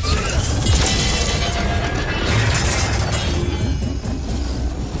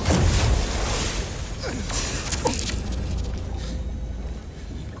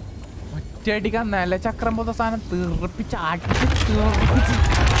ഒറ്റയടിക്കാൻ നില ചക്രം പോലത്തെ സാധനം തീർപ്പിച്ച് അടിച്ച് തീർപ്പിച്ച്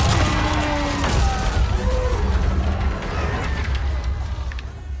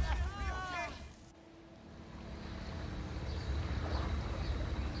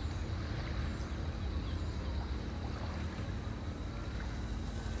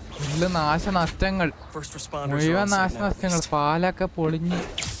നാശനഷ്ടങ്ങൾ മുഴുവൻ നാശനഷ്ടങ്ങൾ പാലൊക്കെ പൊളിഞ്ഞ്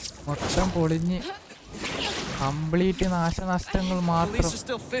മൊത്തം പൊളിഞ്ഞ് കംപ്ലീറ്റ് നാശനഷ്ടങ്ങൾ മാത്രം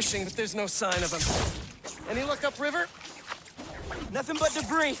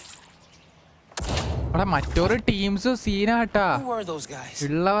അവിടെ മറ്റൊരു ടീംസ് സീനാട്ടാ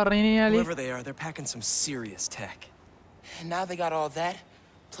ഉള്ള പറഞ്ഞു കഴിഞ്ഞാല്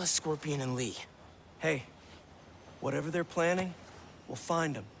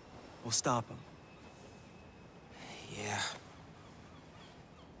We'll stop him. Yeah.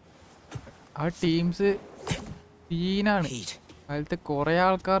 Our teams സീനാണ് അതിലത്തെ കുറെ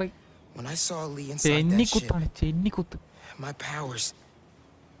ആൾക്കാർ ചെന്നിക്കുത്താണ് ചെന്നിക്കുത്ത് My powers,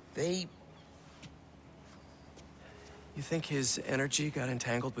 they... You think his energy got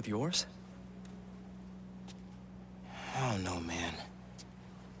entangled with yours? I don't know, man.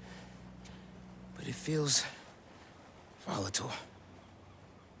 But it feels volatile.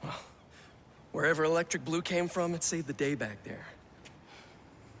 Well, wherever electric blue came from, it saved the day back there.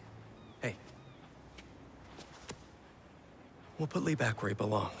 Hey. We'll put Lee back where he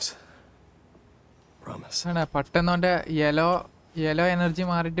belongs. Promise. പെട്ടെന്നോന്റെ yellow energy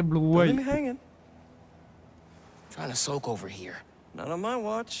മാറിയിട്ട് blue ആയി. Leave me hanging. Trying to soak over here. Not on my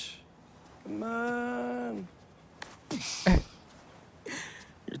watch. Come on.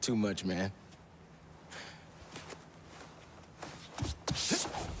 You're too much, man.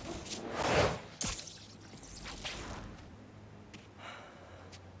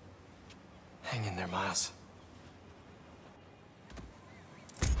 Hang in there, Miles.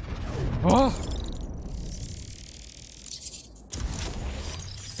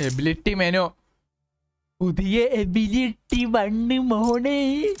 Ability menu. പുതിയ ability one മോണേ.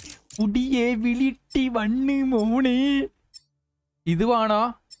 പുതിയ ability one മോണേ. ഇത് വേണോ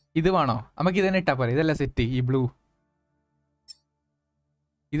ഇത് വേണോ? നമുക്ക് ഇതന്നെ ഇട്ടാ പോരെ. ഇതല്ല സെറ്റ്. ഈ ബ്ലൂ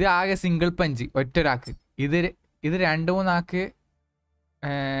ഇത് ആകെ സിംഗിൾ പഞ്ച് ഒറ്റൊരാൾക്ക്. ഇത് 2-3 ആൾക്ക്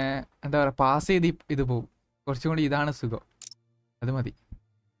എന്താ പറയുക പാസ് ചെയ്ത് ഇത് പോവും. കുറച്ചും കൂടി ഇതാണ് സുഖം. അത് മതി.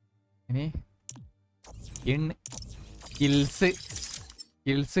 ഇനി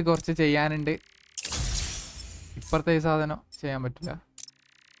കിൽസ് കുറച്ച് ചെയ്യാനുണ്ട്. ഇപ്പുറത്തെ ഈ സാധനം ചെയ്യാൻ പറ്റില്ല.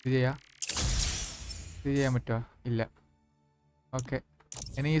 ഇത് ചെയ്യാൻ പറ്റുമോ? ഇല്ല. ഓക്കെ.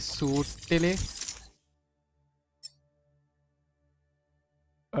 ഇനി ഈ സൂട്ടില്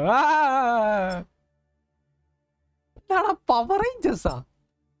എന്താണ് പവർ റേഞ്ചസാ?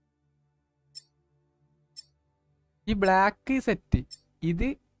 ഈ ബ്ലാക്ക് സെറ്റ്. ഇത്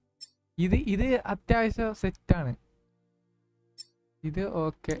അത്യാവശ്യം സെറ്റാണ്. ഇത്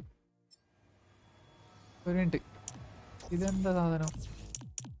ഓക്കെ. ഒരു മിനിറ്റ്. ഇതെന്താ സാധനം?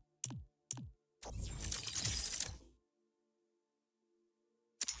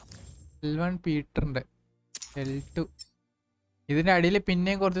 L1 പീറ്ററിന്റെ L2. ഇതിന്റെ അടിയിൽ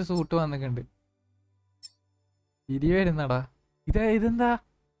പിന്നെയും കുറച്ച് സൂട്ട് വന്നിട്ടുണ്ട്. ഇരി വരുന്നടാ. ഇതെന്താ?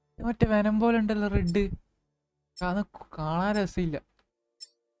 മറ്റേ വെനം പോലെ ഉണ്ടല്ലോ റെഡ്. അത് കാണാൻ രസമില്ല.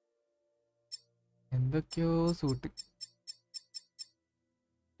 എന്തൊക്കെയോ സൂട്ട്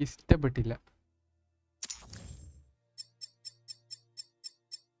ഇഷ്ടപ്പെട്ടില്ല.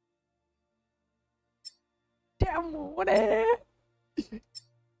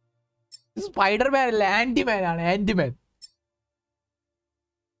 സ്പൈഡർമാൻ അല്ല, ആന്റിമാൻ ആണ്. ആന്റിമാൻ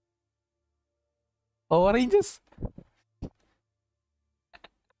ഓറഞ്ചസ്